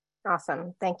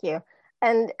 Awesome. Thank you.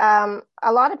 And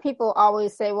a lot of people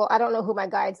always say, well, I don't know who my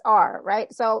guides are,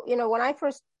 right? So, when I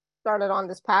first started on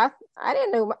this path, I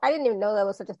didn't even know there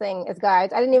was such a thing as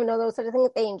guides. I didn't even know there was such a thing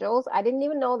as angels. I didn't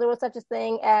even know there was such a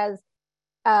thing as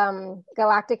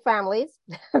galactic families.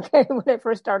 Okay, when it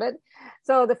first started.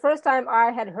 So the first time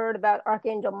I had heard about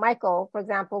Archangel Michael, for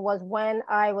example, was when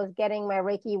I was getting my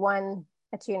Reiki 1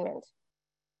 attunement.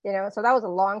 So that was a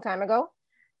long time ago.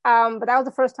 But that was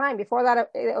the first time. Before that,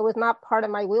 it was not part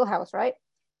of my wheelhouse, right?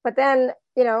 But then,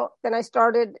 then I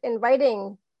started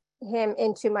inviting him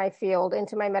into my field,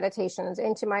 into my meditations,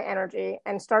 into my energy,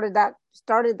 and started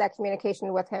that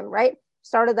communication with him, right?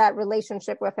 Started that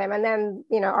relationship with him. And then,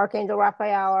 Archangel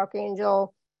Raphael,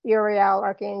 Archangel Uriel,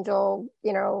 Archangel,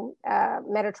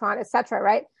 Metatron, etc.,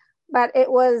 right? But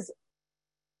it was,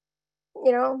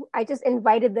 I just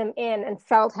invited them in and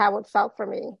felt how it felt for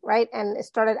me, right? And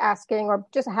started asking or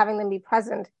just having them be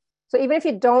present. So even if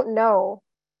you don't know,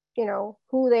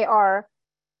 who they are,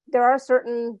 there are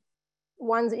certain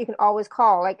ones that you can always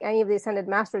call, like any of the ascended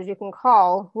masters. You can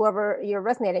call whoever you're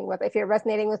resonating with. If you're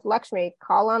resonating with Lakshmi,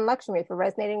 call on Lakshmi. If you're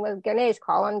resonating with Ganesh,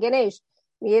 call on Ganesh.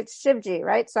 Me, it's Shivji,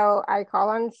 right? So I call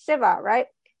on Shiva, right?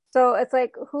 So it's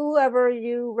like whoever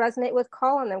you resonate with,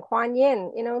 call on them. Kuan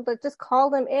Yin, but just call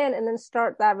them in and then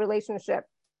start that relationship.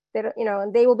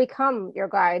 And they will become your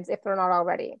guides if they're not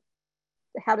already.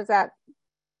 How does that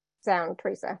sound,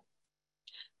 Theresa?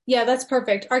 Yeah, that's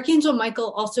perfect. Archangel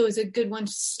Michael also is a good one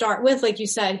to start with. Like you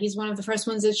said, he's one of the first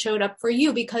ones that showed up for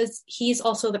you because he's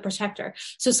also the protector.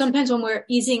 So sometimes when we're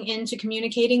easing into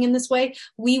communicating in this way,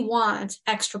 we want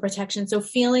extra protection. So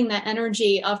feeling that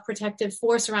energy of protective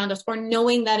force around us or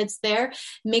knowing that it's there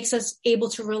makes us able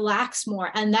to relax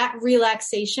more. And that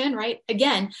relaxation, right?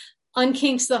 Again,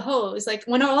 unkinks the hose. Like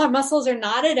when all our muscles are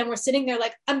knotted and we're sitting there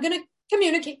like, I'm going to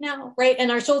communicate now, right?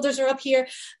 And our shoulders are up here,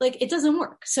 like it doesn't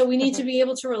work. So we need to be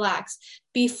able to relax,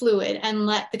 be fluid, and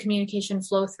let the communication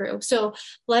flow through. So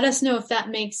let us know if that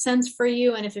makes sense for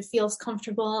you and if it feels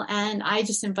comfortable. And I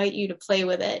just invite you to play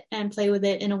with it and play with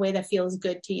it in a way that feels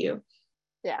good to you.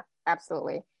 Yeah,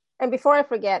 absolutely. And before I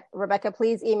forget, Rebecca,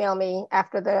 please email me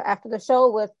after the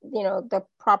show with, the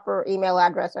proper email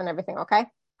address and everything. Okay.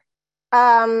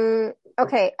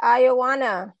 Okay.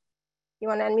 Ioana, you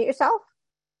want to unmute yourself?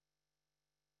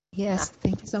 Yes,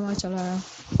 thank you so much, Alara.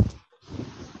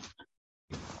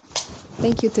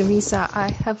 Thank you, Theresa.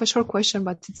 I have a short question,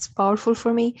 but it's powerful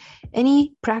for me.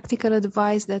 Any practical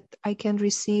advice that I can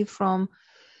receive from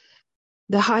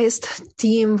the highest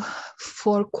team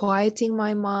for quieting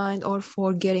my mind or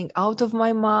for getting out of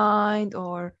my mind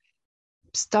or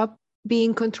stop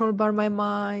being controlled by my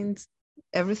mind?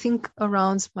 Everything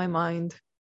around my mind.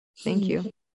 Thank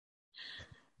you.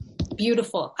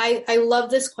 Beautiful. I love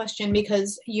this question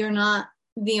because you're not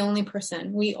the only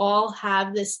person. We all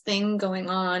have this thing going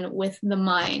on with the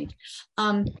mind.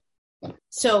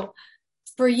 So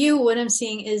for you, what I'm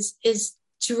seeing is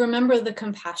to remember the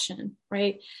compassion,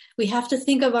 right? We have to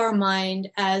think of our mind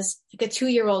as like a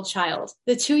 2-year-old child.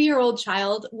 The 2-year-old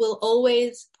child will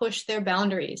always push their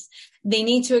boundaries. They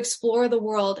need to explore the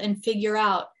world and figure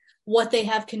out what they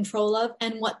have control of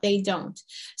and what they don't.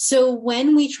 So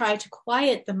when we try to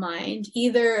quiet the mind,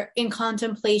 either in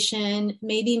contemplation,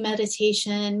 maybe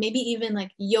meditation, maybe even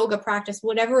like yoga practice,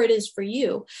 whatever it is for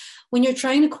you, when you're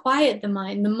trying to quiet the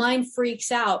mind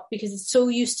freaks out because it's so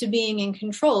used to being in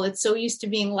control. It's so used to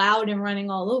being loud and running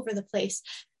all over the place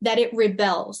that it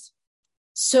rebels.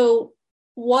 So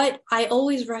what I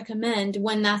always recommend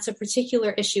when that's a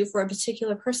particular issue for a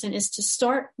particular person is to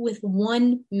start with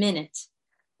 1 minute.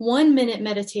 1 minute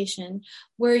meditation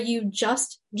where you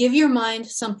just give your mind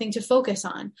something to focus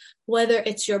on, whether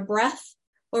it's your breath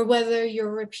or whether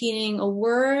you're repeating a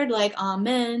word like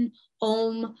Amen,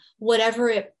 Om, whatever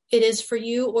it is for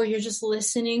you, or you're just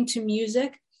listening to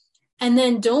music. And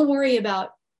then don't worry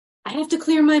about, I have to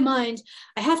clear my mind.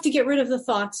 I have to get rid of the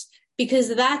thoughts,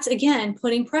 because that's, again,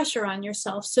 putting pressure on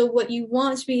yourself. So what you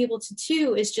want to be able to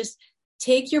do is just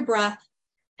take your breath.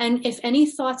 And if any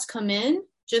thoughts come in,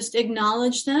 just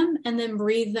acknowledge them and then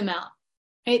breathe them out,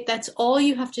 right? That's all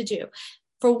you have to do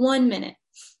for 1 minute,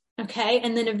 okay?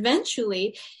 And then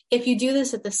eventually, if you do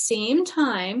this at the same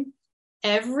time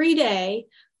every day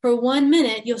for 1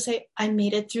 minute, you'll say, I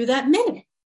made it through that minute,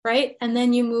 right? And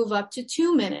then you move up to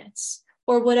 2 minutes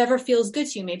or whatever feels good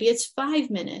to you. Maybe it's 5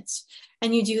 minutes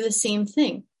and you do the same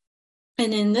thing.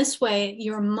 And in this way,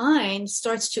 your mind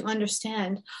starts to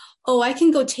understand, oh, I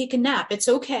can go take a nap. It's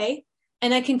okay.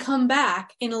 And I can come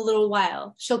back in a little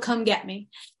while. She'll come get me.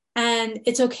 And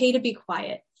it's okay to be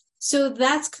quiet. So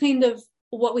that's kind of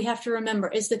what we have to remember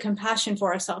is the compassion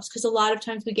for ourselves. Because a lot of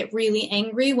times we get really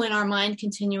angry when our mind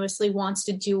continuously wants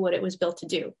to do what it was built to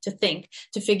do, to think,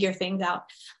 to figure things out.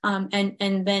 And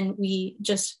then we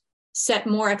just set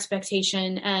more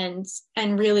expectation and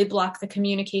really block the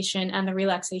communication and the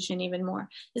relaxation even more.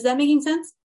 Is that making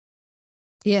sense?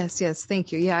 Yes,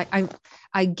 thank you. Yeah,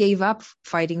 I gave up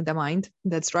fighting the mind.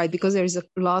 That's right, because there is a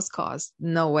lost cause.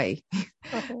 No way.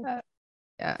 Okay.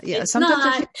 Yeah. It's Sometimes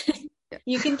not. I feel,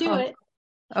 You can do it.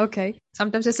 Okay.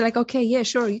 Sometimes it's like, okay, yeah,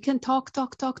 sure, you can talk,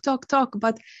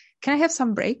 but can I have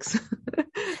some breaks?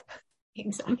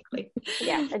 Exactly.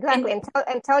 Yeah, exactly. And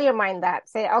tell your mind that.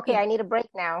 Say, okay, Yeah. I need a break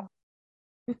now.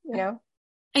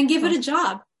 And give it a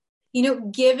job.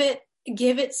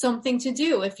 Give it something to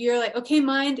do. If you're like, okay,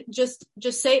 mind, just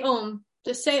say Om.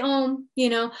 Just say Om,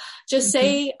 just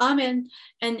say Amen.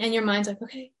 And your mind's like,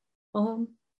 okay, Om,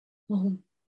 Om,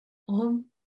 Om,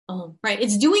 Om. Right?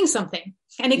 It's doing something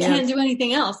and it can't do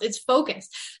anything else. It's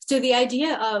focused. So the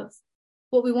idea of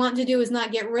what we want to do is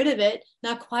not get rid of it,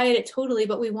 not quiet it totally,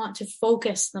 but we want to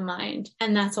focus the mind.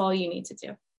 And that's all you need to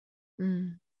do.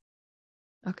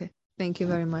 Okay. Thank you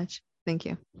very much. Thank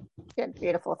you. Good.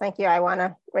 Beautiful. Thank you,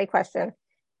 Iwana. Great question.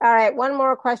 All right. One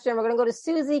more question. We're going to go to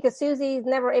Susie because Susie's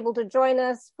never able to join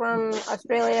us from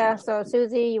Australia. So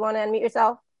Susie, you want to unmute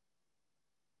yourself?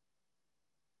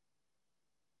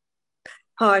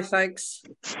 Hi, folks.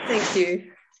 Thank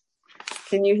you.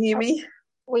 Can you hear me?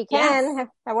 We can. Yes.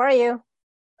 How are you?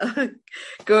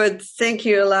 Good. Thank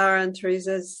you, Alara and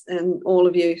Theresa, and all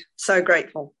of you. So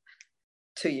grateful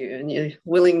to you and your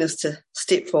willingness to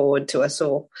step forward to us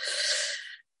all.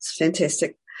 It's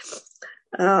fantastic.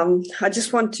 I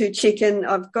just want to check in.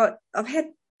 I've had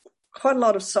quite a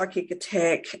lot of psychic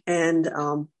attack and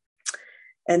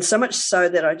so much so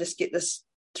that I just get this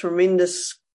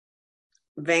tremendous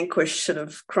vanquished sort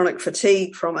of chronic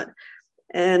fatigue from it.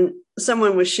 And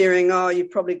someone was sharing,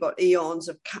 you've probably got eons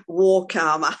of war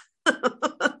karma. And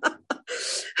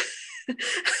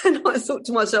I thought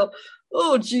to myself,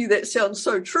 oh, gee, that sounds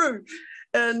so true.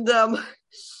 And I'm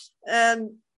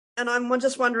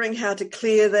just wondering how to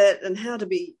clear that and how to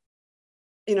be,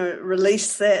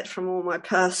 release that from all my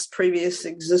past previous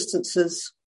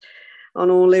existences on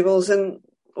all levels, and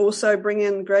also bring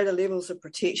in greater levels of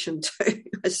protection too.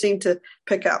 I seem to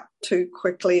pick up too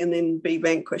quickly and then be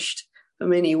vanquished for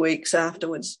many weeks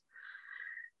afterwards.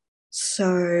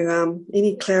 So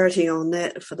any clarity on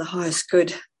that for the highest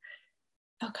good?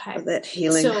 Okay. For that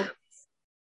healing.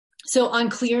 So on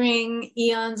clearing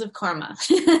eons of karma,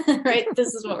 right?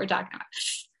 This is what we're talking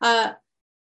about.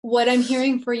 What I'm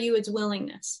hearing for you is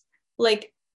willingness.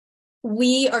 Like,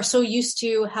 we are so used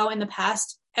to how in the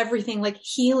past, everything like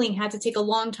healing had to take a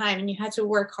long time and you had to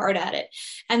work hard at it.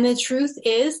 And the truth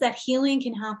is that healing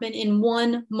can happen in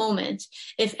one moment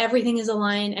if everything is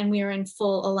aligned and we are in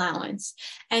full allowance.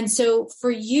 And so for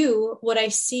you, what I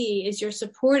see is you're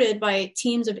supported by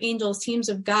teams of angels, teams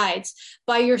of guides,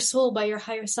 by your soul, by your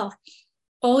higher self.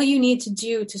 All you need to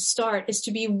do to start is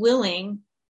to be willing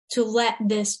to let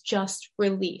this just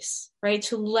release, right?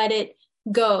 To let it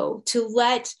go, to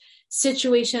let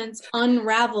situations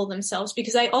unravel themselves.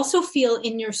 Because I also feel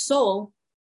in your soul,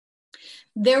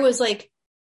 there was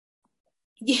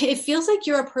it feels like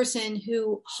you're a person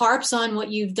who harps on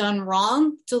what you've done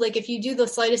wrong. So if you do the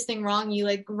slightest thing wrong, you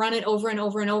run it over and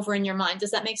over and over in your mind.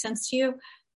 Does that make sense to you?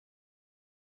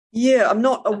 Yeah, I'm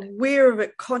not aware of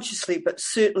it consciously, but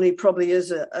certainly probably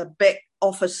is a back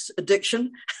office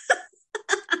addiction.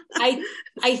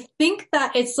 I think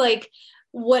that it's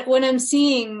what I'm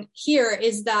seeing here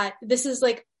is that this is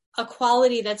a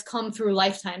quality that's come through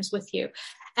lifetimes with you.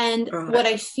 And what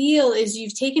I feel is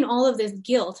you've taken all of this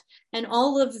guilt and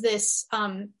all of this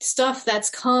stuff that's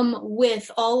come with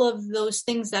all of those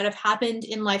things that have happened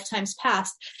in lifetimes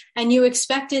past. And you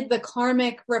expected the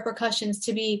karmic repercussions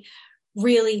to be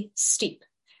really steep,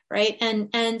 right?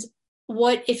 And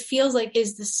what it feels like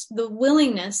is the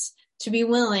willingness to be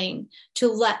willing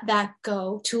to let that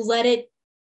go, to let it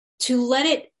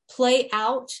play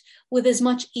out with as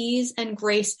much ease and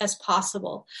grace as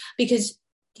possible. Because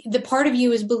the part of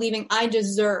you is believing, I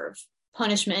deserve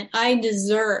punishment. I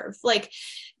deserve, but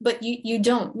you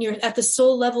don't. You're at the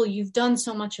soul level. You've done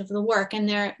so much of the work, and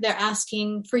they're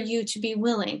asking for you to be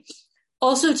willing.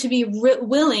 Also to be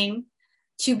willing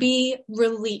to be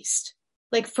released,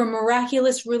 for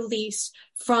miraculous release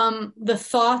from the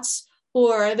thoughts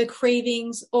or the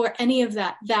cravings or any of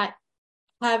that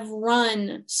have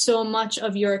run so much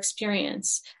of your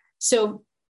experience. So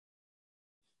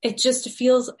it just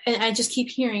feels, and I just keep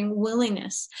hearing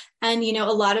willingness. And, a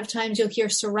lot of times you'll hear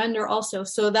surrender also.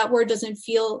 So that word doesn't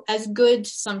feel as good to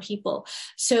some people.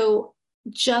 So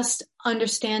just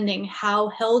understanding how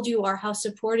held you are, how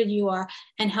supported you are,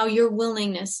 and how your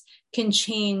willingness can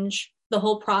change the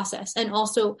whole process, and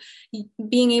also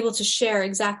being able to share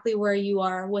exactly where you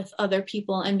are with other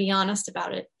people and be honest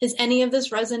about it. Is any of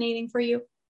this resonating for you?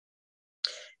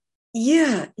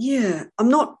 Yeah.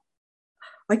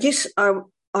 I guess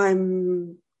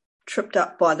I'm tripped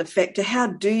up by the fact of how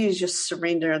do you just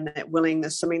surrender in that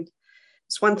willingness? I mean,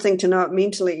 it's one thing to know it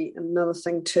mentally, another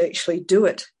thing to actually do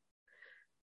it.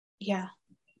 Yeah.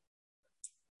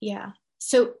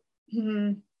 So,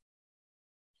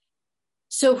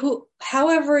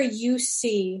 however you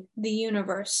see the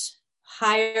universe,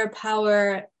 higher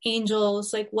power,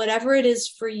 angels, like whatever it is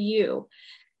for you,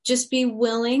 just be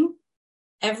willing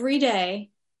every day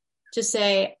to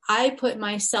say, I put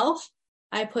myself,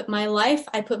 I put my life,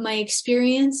 I put my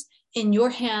experience in your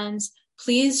hands.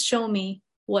 Please show me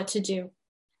what to do.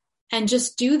 And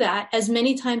just do that as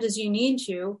many times as you need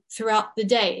to throughout the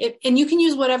day. And you can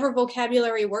use whatever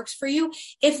vocabulary works for you,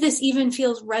 if this even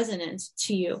feels resonant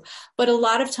to you. But a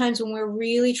lot of times when we're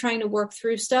really trying to work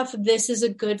through stuff, this is a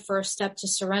good first step to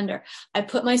surrender. I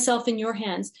put myself in your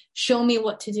hands. Show me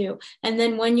what to do. And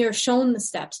then when you're shown the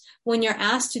steps, when you're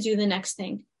asked to do the next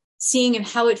thing, seeing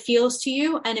how it feels to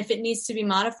you and if it needs to be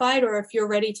modified or if you're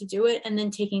ready to do it, and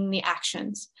then taking the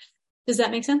actions. Does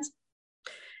that make sense?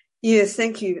 Yeah,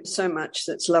 thank you so much.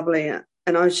 That's lovely. And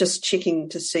I was just checking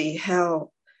to see how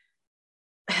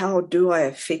do I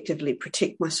effectively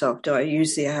protect myself? Do I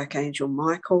use the Archangel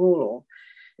Michael, or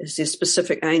is there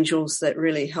specific angels that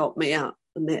really help me out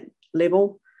on that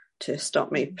level to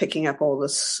stop me picking up all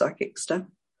this psychic stuff?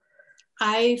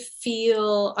 I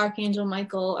feel Archangel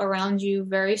Michael around you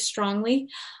very strongly.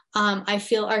 I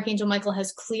feel Archangel Michael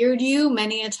has cleared you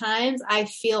many a times. I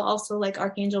feel also like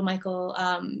Archangel Michael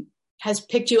has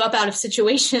picked you up out of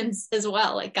situations as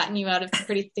well, like gotten you out of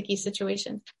pretty sticky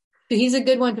situations. So he's a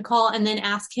good one to call, and then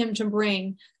ask him to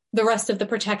bring the rest of the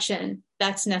protection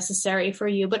that's necessary for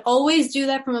you. But always do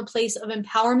that from a place of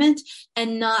empowerment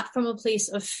and not from a place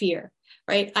of fear,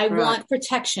 right? I want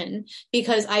protection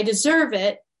because I deserve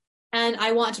it. And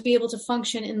I want to be able to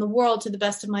function in the world to the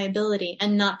best of my ability,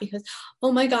 and not because,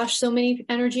 oh my gosh, so many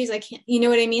energies, I can't, you know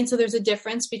what I mean? So there's a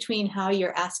difference between how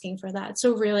you're asking for that.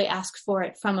 So really ask for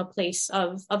it from a place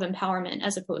of empowerment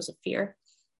as opposed to fear.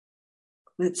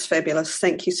 That's fabulous.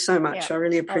 Thank you so much. I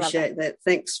really appreciate that.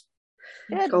 Thanks.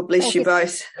 Good. God bless you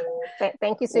both.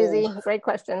 Thank you, Susie. Great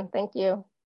question. Thank you.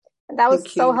 And that was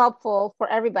so helpful for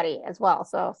everybody as well.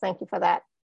 So thank you for that.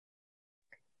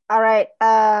 All right.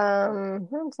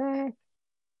 One sec.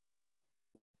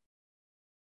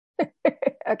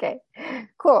 Okay,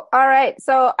 cool. All right.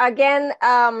 So again,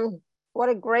 what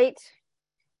a great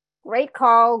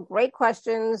call, great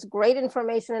questions, great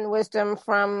information and wisdom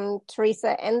from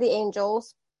Theresa and the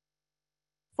angels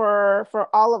for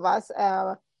all of us.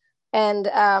 And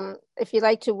if you'd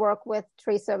like to work with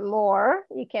Theresa more,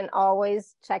 you can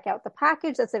always check out the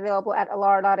package that's available at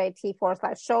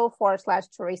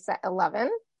alara.at/show/Theresa11.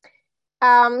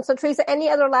 So Theresa, any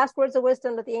other last words of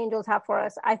wisdom that the angels have for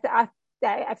us? I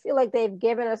feel like they've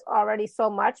given us already so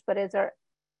much, but is there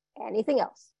anything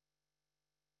else?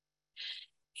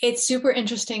 It's super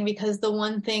interesting because the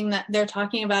one thing that they're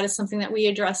talking about is something that we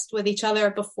addressed with each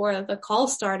other before the call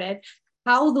started,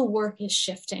 how the work is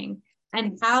shifting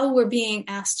and how we're being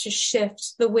asked to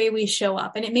shift the way we show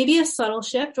up. And it may be a subtle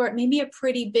shift or it may be a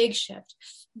pretty big shift,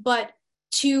 but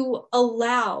to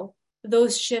allow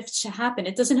those shifts to happen.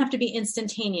 It doesn't have to be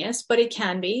instantaneous, but it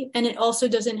can be. And it also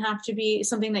doesn't have to be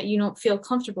something that you don't feel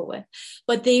comfortable with.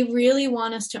 But they really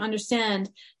want us to understand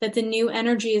that the new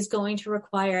energy is going to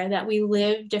require that we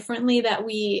live differently, that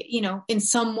we, in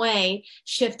some way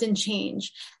shift and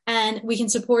change. And we can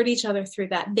support each other through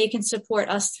that. They can support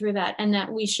us through that. And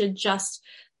that we should just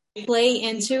play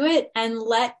into it and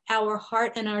let our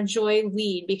heart and our joy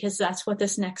lead, because that's what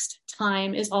this next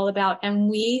time is all about. And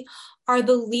we are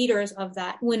the leaders of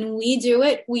that. When we do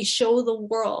it, we show the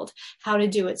world how to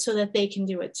do it so that they can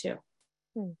do it too.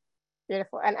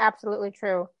 Beautiful and absolutely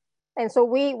true. And so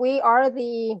we are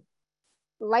the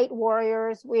light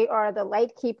warriors. We are the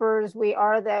light keepers. We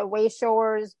are the way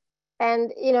showers.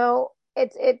 And,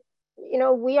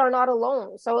 we are not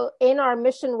alone. So in our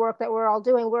mission work that we're all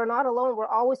doing, we're not alone. We're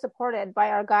always supported by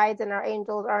our guides and our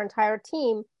angels, our entire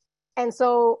team. And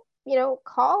so,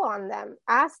 call on them,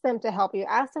 ask them to help you,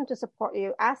 ask them to support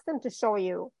you, ask them to show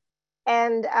you.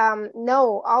 And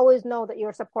always know that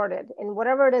you're supported in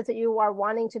whatever it is that you are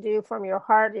wanting to do from your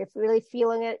heart. If you're really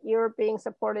feeling it, you're being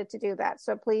supported to do that.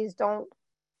 So please don't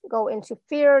go into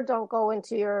fear. Don't go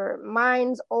into your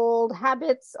mind's old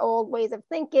habits, old ways of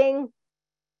thinking.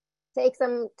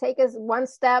 Take us one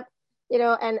step,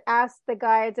 and ask the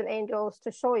guides and angels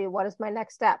to show you what is my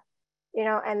next step.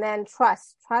 and then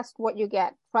trust what you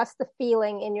get, trust the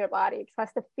feeling in your body,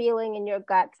 trust the feeling in your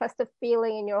gut, trust the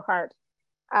feeling in your heart.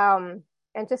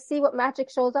 And just see what magic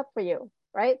shows up for you,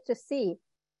 right? Just see.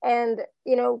 And,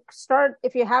 start,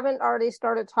 if you haven't already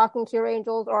started talking to your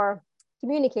angels or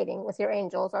communicating with your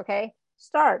angels, okay?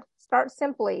 Start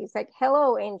simply. It's like,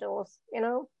 hello, angels,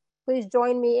 please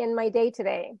join me in my day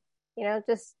today.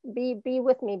 Just be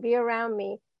with me, be around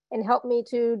me, and help me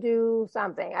to do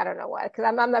something. I don't know what, because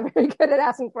I'm not very good at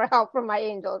asking for help from my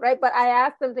angels, right? But I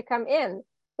ask them to come in,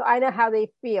 so I know how they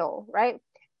feel, right?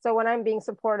 So when I'm being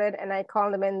supported and I call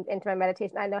them into my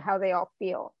meditation, I know how they all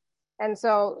feel. And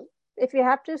so if you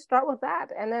have to, start with that,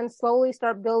 and then slowly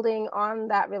start building on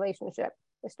that relationship.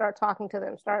 Start talking to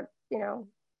them, start,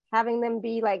 having them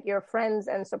be like your friends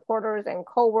and supporters and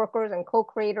co-workers and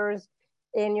co-creators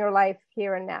in your life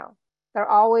here and now. They're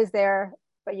always there,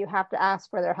 but you have to ask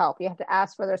for their help. You have to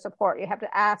ask for their support. You have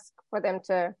to ask for them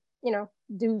to,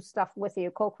 do stuff with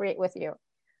you, co-create with you.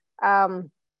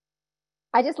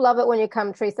 I just love it when you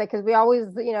come, Theresa, because we always,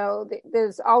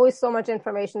 there's always so much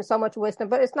information, so much wisdom,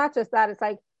 but it's not just that. It's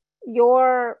like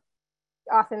your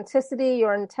authenticity,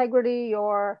 your integrity,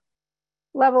 your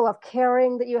level of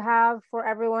caring that you have for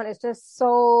everyone is just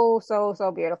so, so,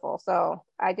 so beautiful. So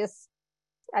I just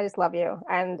love you.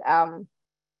 And,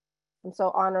 I'm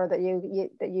so honored that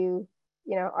you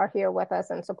are here with us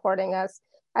and supporting us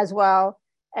as well.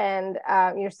 And,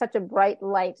 you're such a bright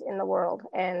light in the world.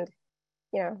 And,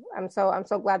 I'm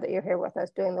so glad that you're here with us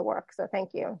doing the work. So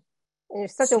thank you. And you're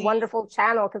such a wonderful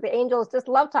channel, because the angels just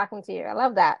love talking to you. I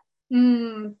love that.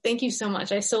 Thank you so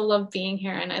much. I so love being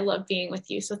here, and I love being with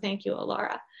you. So thank you,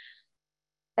 Alara.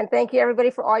 And thank you, everybody,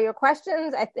 for all your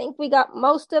questions. I think we got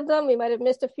most of them. We might have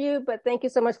missed a few, but thank you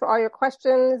so much for all your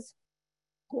questions,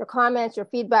 your comments, your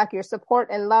feedback, your support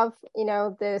and love.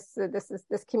 This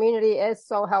community is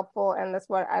so helpful, and that's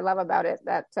what I love about it,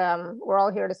 that we're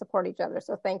all here to support each other.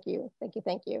 So thank you.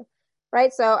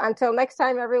 Right. So until next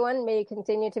time, everyone, may you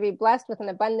continue to be blessed with an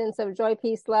abundance of joy,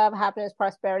 peace, love, happiness,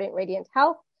 prosperity, and radiant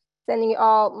health. Sending you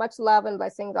all much love and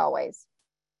blessings always.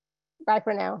 Bye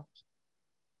for now.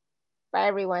 Bye,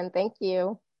 everyone. Thank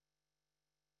you.